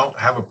you don't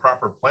have a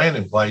proper plan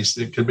in place,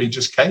 it could be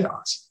just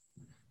chaos.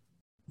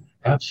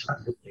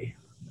 Absolutely.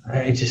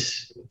 It's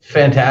just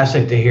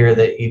fantastic to hear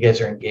that you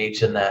guys are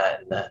engaged in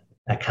that and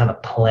that kind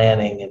of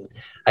planning. And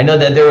I know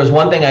that there was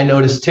one thing I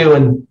noticed too,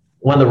 and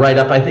one of the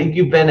write-up, I think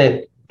you've been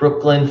at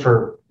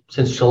Brookland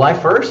since July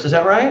 1st. Is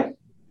that right?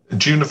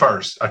 June the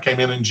 1st. I came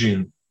in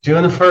June.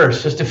 June the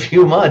 1st, just a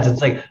few months.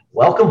 It's like,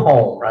 welcome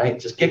home, right?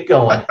 Just get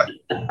going.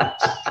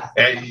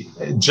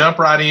 Jump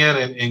right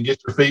in and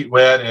get your feet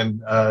wet,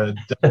 and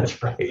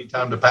that's right.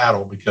 Time to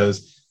paddle,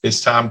 because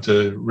it's time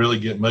to really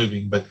get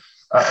moving. But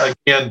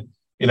again,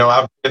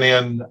 I've been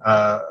in,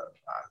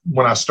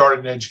 when I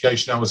started in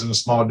education, I was in a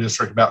small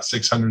district, about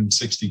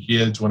 660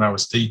 kids when I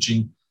was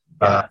teaching.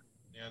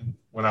 And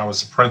when I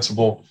was a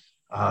principal,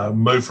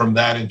 moved from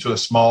that into a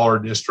smaller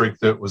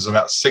district that was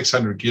about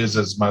 600 kids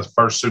as my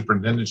first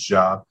superintendent's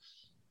job.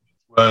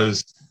 It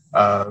was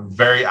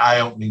very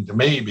eye-opening to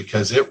me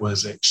because it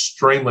was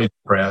extremely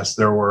depressed.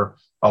 There were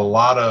a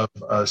lot of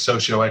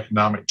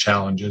socioeconomic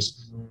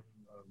challenges,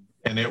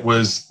 and it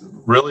was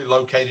really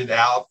located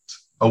out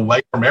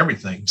away from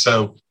everything.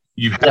 So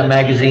you had that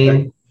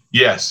magazine.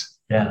 Yes.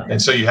 Yeah.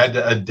 And so you had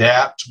to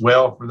adapt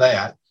well for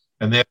that.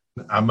 And then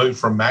I moved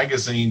from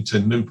magazine to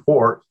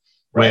Newport.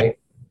 Right.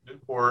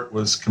 Newport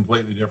was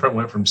completely different.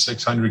 Went from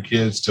 600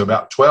 kids to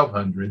about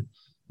 1,200,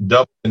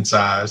 double in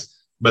size.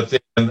 But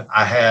then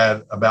I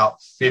had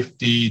about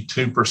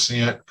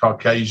 52%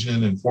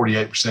 Caucasian and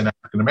 48%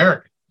 African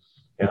American.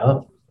 Yeah.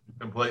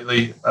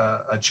 completely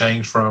a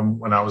change from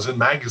when I was in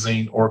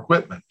magazine or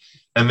equipment.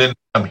 And then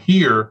I'm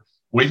here,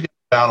 we've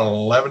got about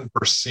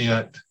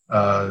 11%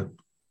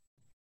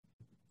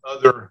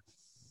 other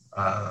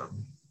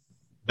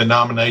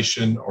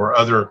denomination or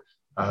other,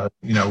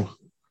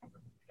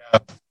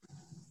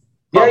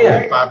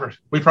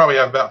 we probably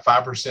have about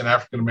 5%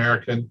 African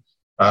American,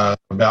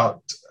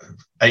 about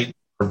 8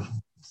 or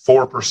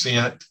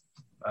 4%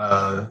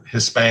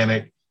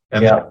 Hispanic,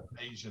 and then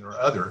Asian or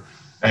other,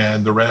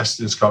 and the rest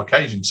is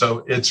Caucasian.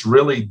 So it's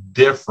really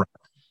different.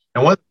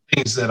 And one of the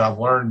things that I've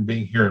learned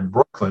being here in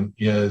Brookland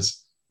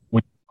is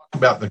when you talk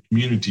about the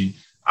community,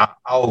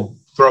 I'll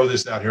throw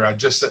this out here. I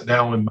just sat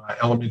down with my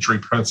elementary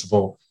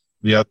principal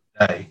the other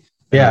day.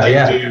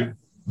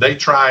 They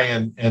try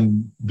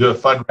and do a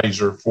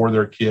fundraiser for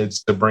their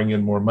kids to bring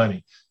in more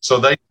money. So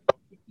they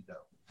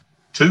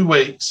 2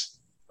 weeks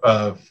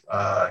of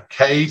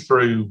K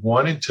through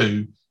 1 and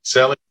 2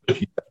 selling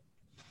cookie dough.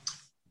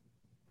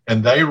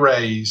 And they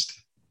raised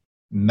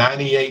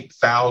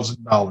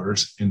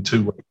 $98,000 in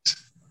 2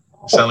 weeks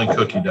selling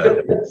cookie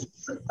dough.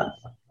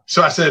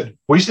 So I said,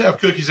 we used to have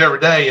cookies every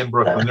day in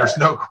Brooklyn. There's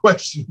no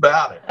question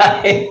about it.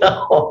 I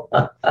know.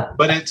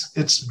 But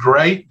it's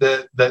great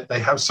that they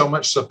have so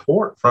much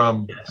support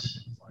from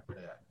like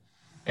that.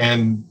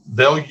 And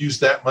they'll use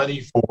that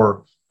money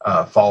for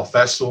fall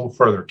festival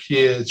for their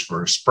kids,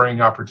 for a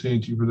spring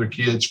opportunity for their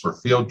kids, for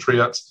field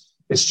trips.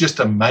 It's just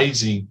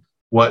amazing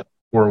what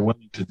we're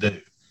willing to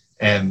do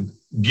and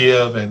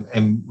give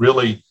and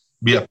really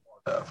be a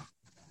part of.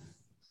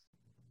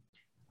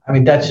 I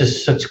mean, that's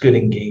just such good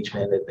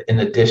engagement in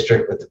the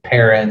district with the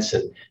parents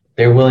and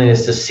their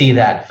willingness to see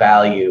that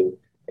value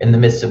in the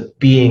midst of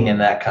being in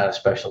that kind of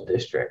special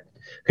district.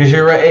 Because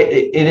you're right,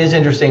 it is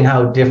interesting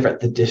how different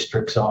the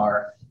districts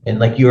are. And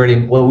like we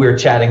were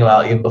chatting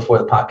about even before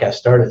the podcast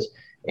started,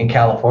 in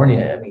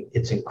California, I mean,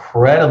 it's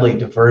incredibly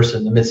diverse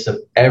in the midst of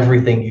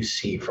everything you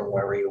see from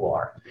wherever you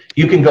are.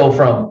 You can go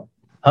from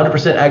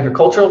 100%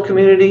 agricultural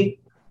community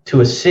to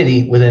a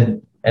city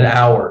within an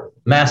hour.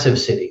 Massive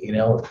city,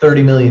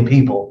 30 million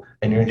people,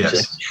 and you're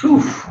just,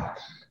 whew.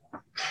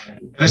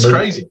 And it's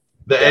crazy.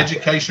 The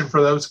education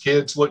for those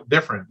kids look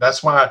different.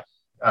 That's why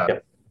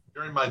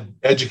during my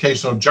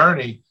educational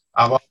journey,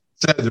 I've always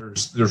said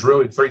there's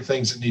really 3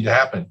 things that need to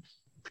happen.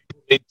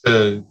 People need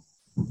to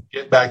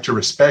get back to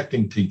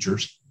respecting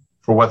teachers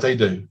for what they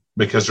do,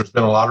 because there's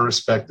been a lot of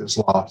respect that's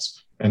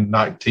lost and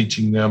not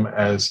teaching them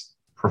as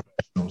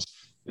professionals.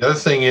 The other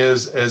thing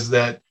is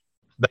that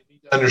they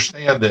need to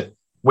understand that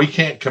we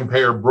can't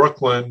compare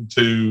Brookland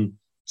to,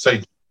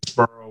 say,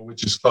 Jonesboro,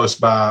 which is close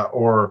by,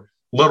 or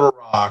Little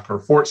Rock or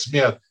Fort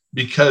Smith,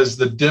 because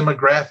the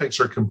demographics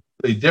are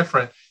completely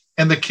different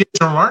and the kids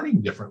are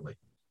learning differently.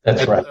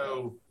 That's right.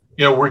 So,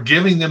 we're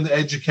giving them the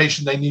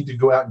education they need to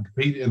go out and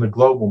compete in the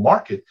global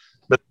market.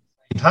 But at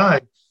the same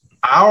time,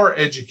 our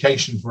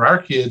education for our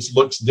kids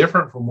looks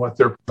different from what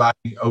they're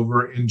providing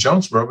over in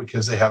Jonesboro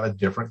because they have a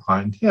different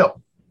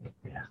clientele.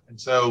 Yeah. And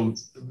so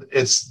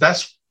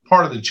that's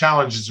part of the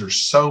challenges.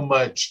 There's so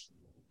much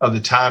of the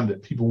time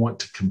that people want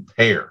to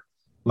compare.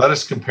 Let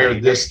us compare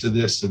this to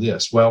this to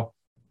this. Well,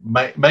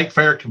 make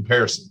fair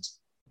comparisons,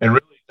 and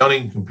really don't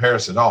even compare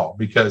us at all,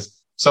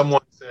 because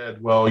someone said,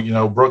 well,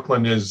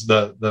 Brookland is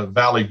the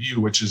Valley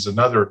View, which is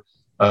another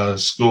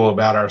school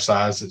about our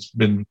size that's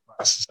been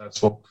quite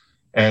successful.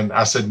 And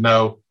I said,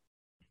 no,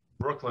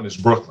 Brookland is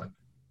Brookland.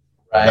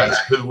 Right. That's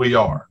who we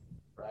are.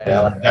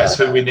 Right. That's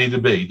who we need to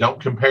be. Don't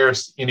compare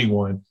us to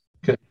anyone.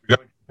 If you're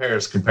going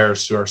to compare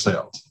us to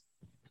ourselves.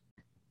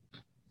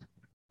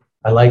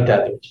 I like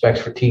that. The respect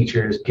for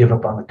teachers, give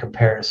up on the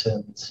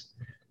comparisons,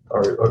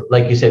 or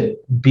like you said,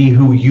 be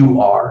who you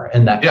are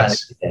and that kind of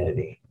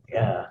identity.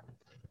 Yeah.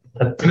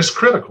 And it's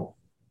critical.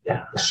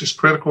 Yeah. It's just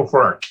critical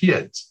for our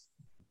kids,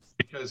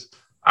 because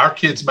our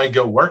kids may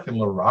go work in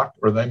Little Rock,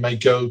 or they may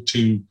go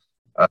to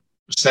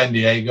San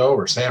Diego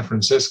or San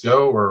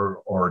Francisco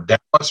or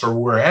Dallas or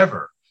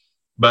wherever,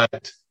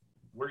 but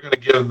we're going to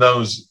give them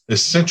those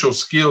essential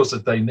skills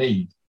that they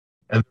need,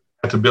 and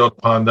have to build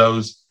upon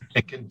those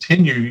and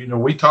continue.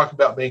 We talk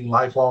about being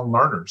lifelong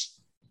learners.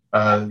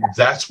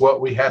 That's what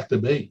we have to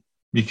be,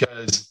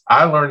 because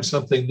I learn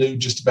something new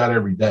just about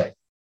every day.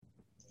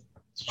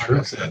 Like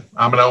I said,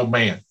 I'm an old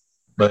man,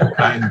 but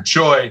I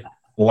enjoy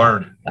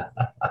learning.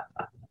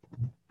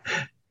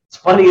 It's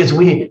funny, as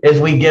we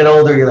get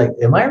older, you're like,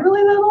 am I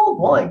really that old?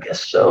 Well, I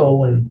guess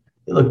so. And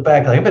you look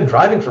back, like, I've been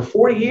driving for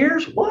 40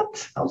 years.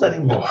 What? How's that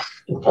even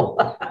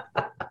possible?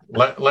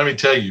 Let me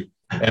tell you.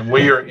 And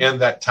we are in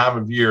that time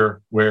of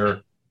year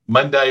where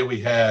Monday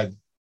we had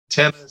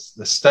tennis,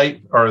 the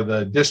state or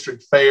the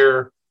district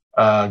fair,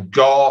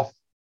 golf,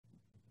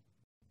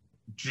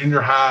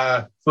 junior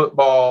high,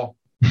 football,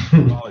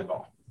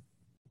 volleyball.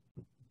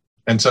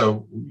 And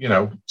so,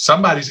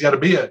 somebody's got to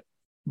be it.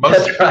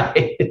 That's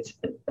right.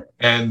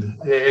 And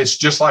it's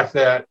just like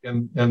that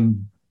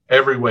in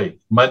every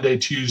week. Monday,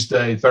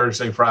 Tuesday,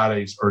 Thursday,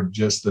 Fridays are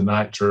just the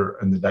nights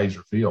and the days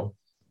are filled.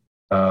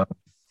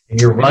 And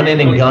you're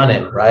running and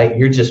gunning, right?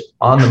 You're just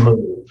on the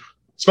move.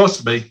 Supposed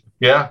to be,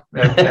 yeah.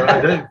 And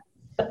I do.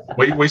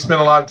 we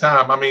spend a lot of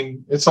time. I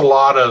mean,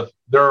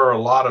 there are a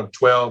lot of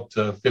 12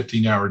 to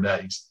 15-hour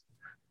days.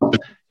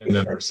 And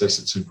then our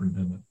assistant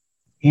superintendent.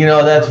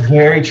 That's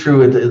very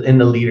true in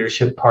the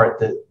leadership part,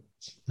 that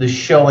the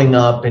showing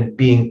up and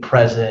being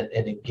present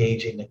and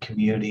engaging the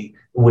community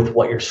with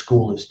what your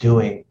school is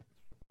doing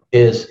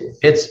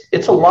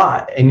it's a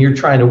lot. And you're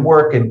trying to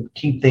work and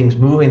keep things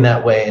moving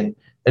that way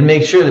and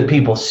make sure that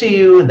people see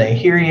you and they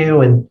hear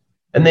you and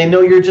they know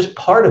you're just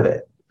part of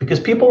it, because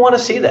people want to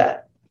see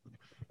that.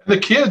 And the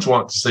kids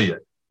want to see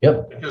it.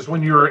 Yep. Because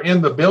when you're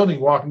in the building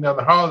walking down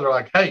the hall, they're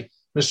like, "Hey,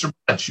 Mr.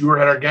 Bunch, you were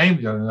at our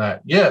game the other night."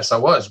 "Yes, I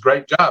was.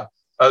 Great job.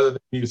 Other than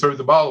you threw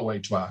the ball away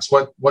twice.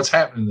 What's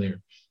happening there?"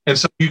 And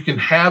so you can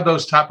have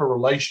those type of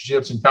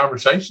relationships and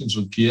conversations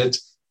with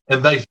kids,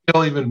 and they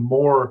feel even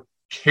more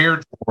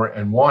cared for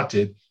and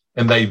wanted,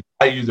 and they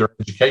value their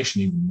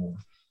education even more.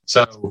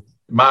 So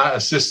my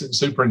assistant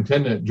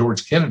superintendent,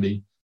 George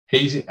Kennedy,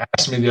 he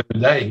asked me the other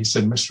day, he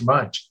said, "Mr.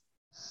 Bunch,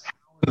 how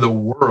in the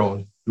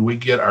world do we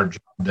get our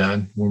job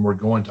done when we're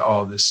going to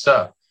all this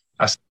stuff?"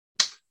 I said,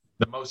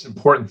 "The most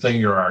important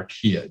thing are our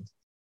kids,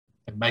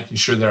 and making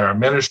sure that our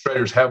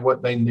administrators have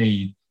what they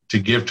need to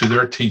give to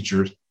their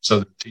teachers so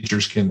that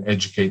teachers can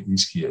educate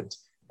these kids.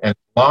 And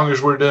as long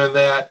as we're doing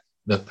that,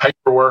 the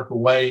paperwork will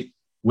wait.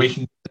 We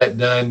can get that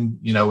done,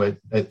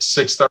 at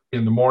 6:30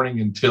 in the morning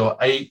until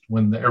 8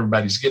 when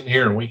everybody's getting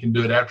here, and we can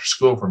do it after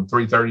school from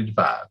 3:30 to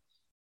 5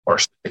 or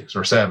 6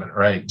 or 7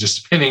 or 8,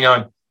 just depending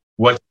on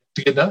what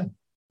to get done."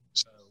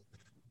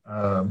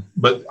 So,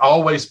 but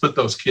always put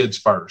those kids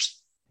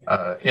first.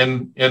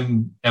 And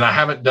I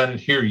haven't done it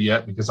here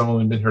yet because I've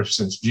only been here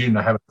since June.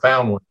 I haven't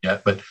found one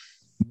yet, but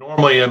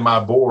normally in my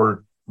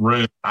board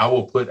room, I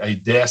will put a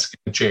desk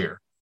and a chair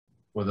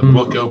with a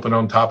book open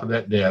on top of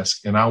that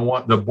desk. And I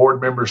want the board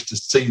members to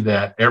see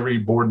that every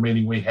board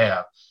meeting we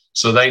have,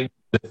 so they know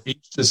that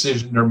each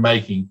decision they're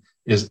making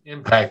is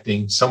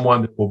impacting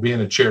someone that will be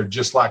in a chair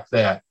just like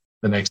that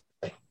the next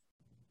day.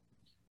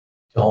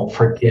 Don't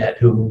forget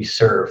who we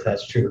serve.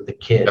 That's true. The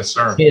kids. Yes,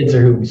 sir. The kids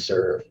are who we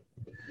serve.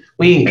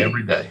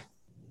 Every day.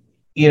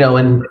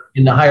 In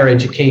the higher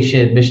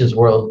education admissions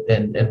world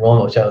and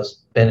enrollment, which I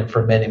was been in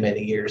for many,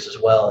 many years, as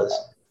well as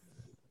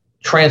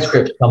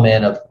transcripts come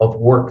in of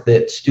work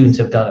that students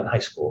have done in high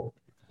school.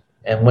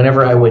 And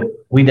whenever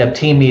we'd have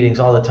team meetings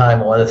all the time.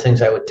 One of the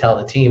things I would tell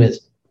the team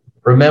is,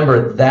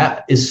 remember,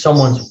 that is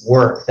someone's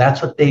work.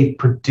 That's what they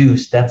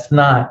produce.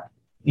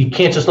 You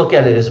can't just look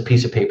at it as a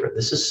piece of paper.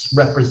 This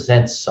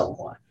represents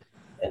someone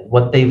and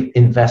what they've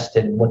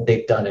invested and what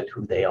they've done and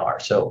who they are.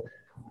 So,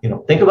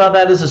 think about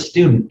that as a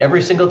student.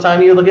 Every single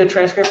time you look at a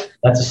transcript,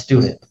 that's a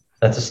student.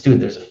 That's a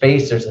student. There's a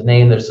face, there's a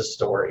name, there's a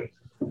story.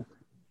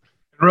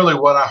 Really,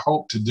 what I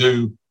hope to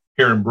do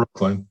here in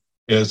Brookland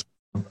is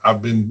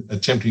I've been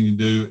attempting to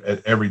do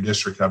at every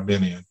district I've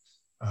been in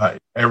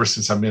ever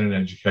since I've been in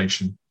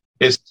education,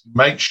 is to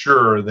make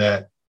sure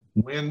that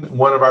when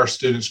one of our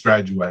students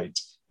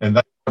graduates and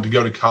they want to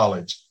go to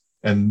college,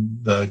 and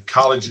the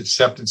college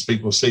acceptance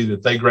people see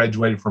that they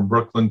graduated from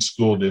Brookland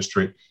School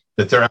District,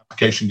 that their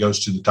application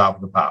goes to the top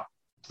of the pile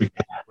because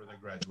that's where they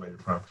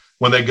graduated from.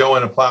 When they go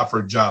and apply for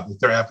a job, that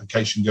their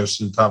application goes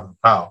to the top of the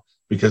pile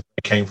because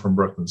they came from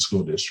Brookland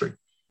School District.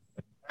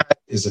 And that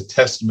is a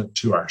testament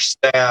to our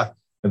staff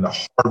and the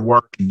hard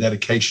work and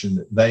dedication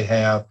that they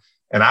have.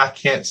 And I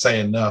can't say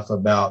enough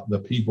about the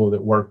people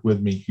that work with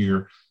me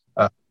here.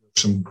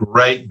 Some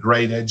great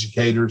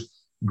educators,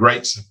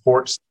 great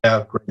support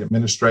staff, great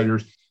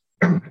administrators,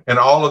 and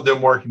all of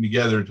them working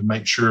together to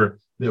make sure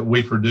that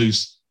we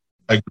produce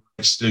a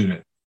great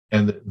student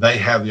and that they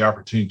have the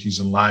opportunities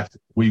in life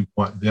that we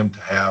want them to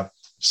have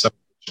so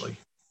richly.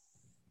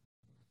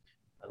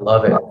 I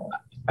love it.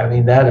 I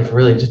mean, that is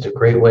really just a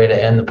great way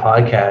to end the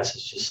podcast.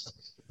 It's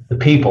just the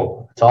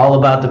people. It's all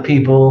about the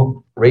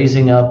people,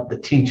 raising up the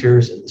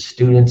teachers and the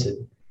students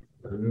and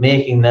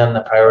making them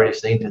the priorities.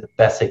 They do the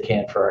best they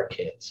can for our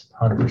kids.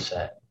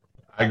 100%.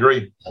 I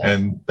agree.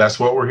 And that's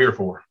what we're here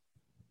for.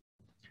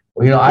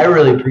 Well, I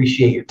really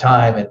appreciate your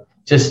time and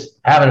just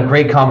having a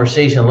great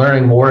conversation,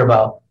 learning more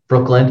about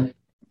Brookland.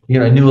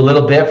 I knew a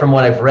little bit from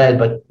what I've read,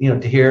 but,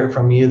 to hear it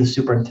from you, the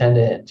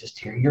superintendent, and just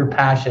hear your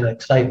passion,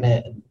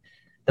 excitement, and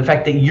the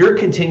fact that you're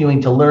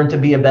continuing to learn to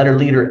be a better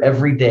leader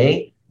every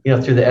day,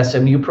 through the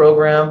SMU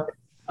program,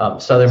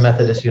 Southern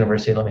Methodist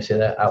University, let me say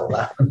that out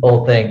loud, the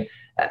whole thing.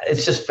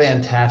 It's just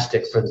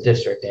fantastic for the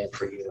district and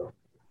for you.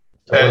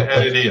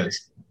 And it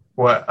is.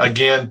 Well,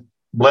 again,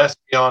 blessed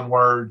beyond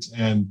words,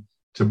 and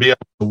to be able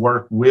to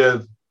work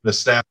with the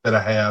staff that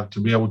I have, to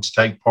be able to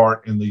take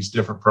part in these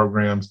different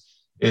programs,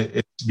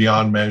 it's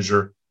beyond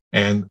measure.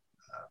 And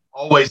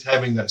always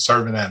having that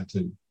servant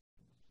attitude.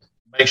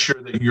 Make sure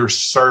that you're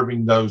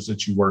serving those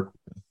that you work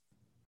with.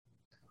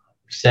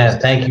 Sam,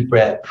 thank you,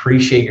 Brett.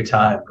 Appreciate your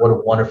time. What a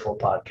wonderful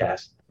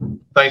podcast.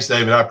 Thanks,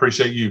 David. I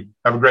appreciate you.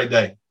 Have a great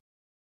day.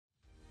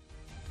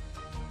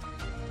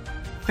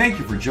 Thank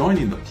you for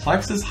joining the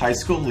Plexus High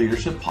School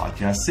Leadership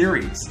Podcast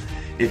series.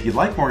 If you'd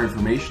like more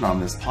information on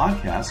this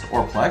podcast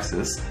or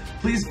Plexus,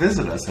 please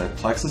visit us at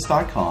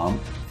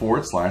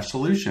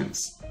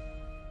plexus.com/solutions.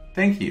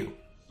 Thank you.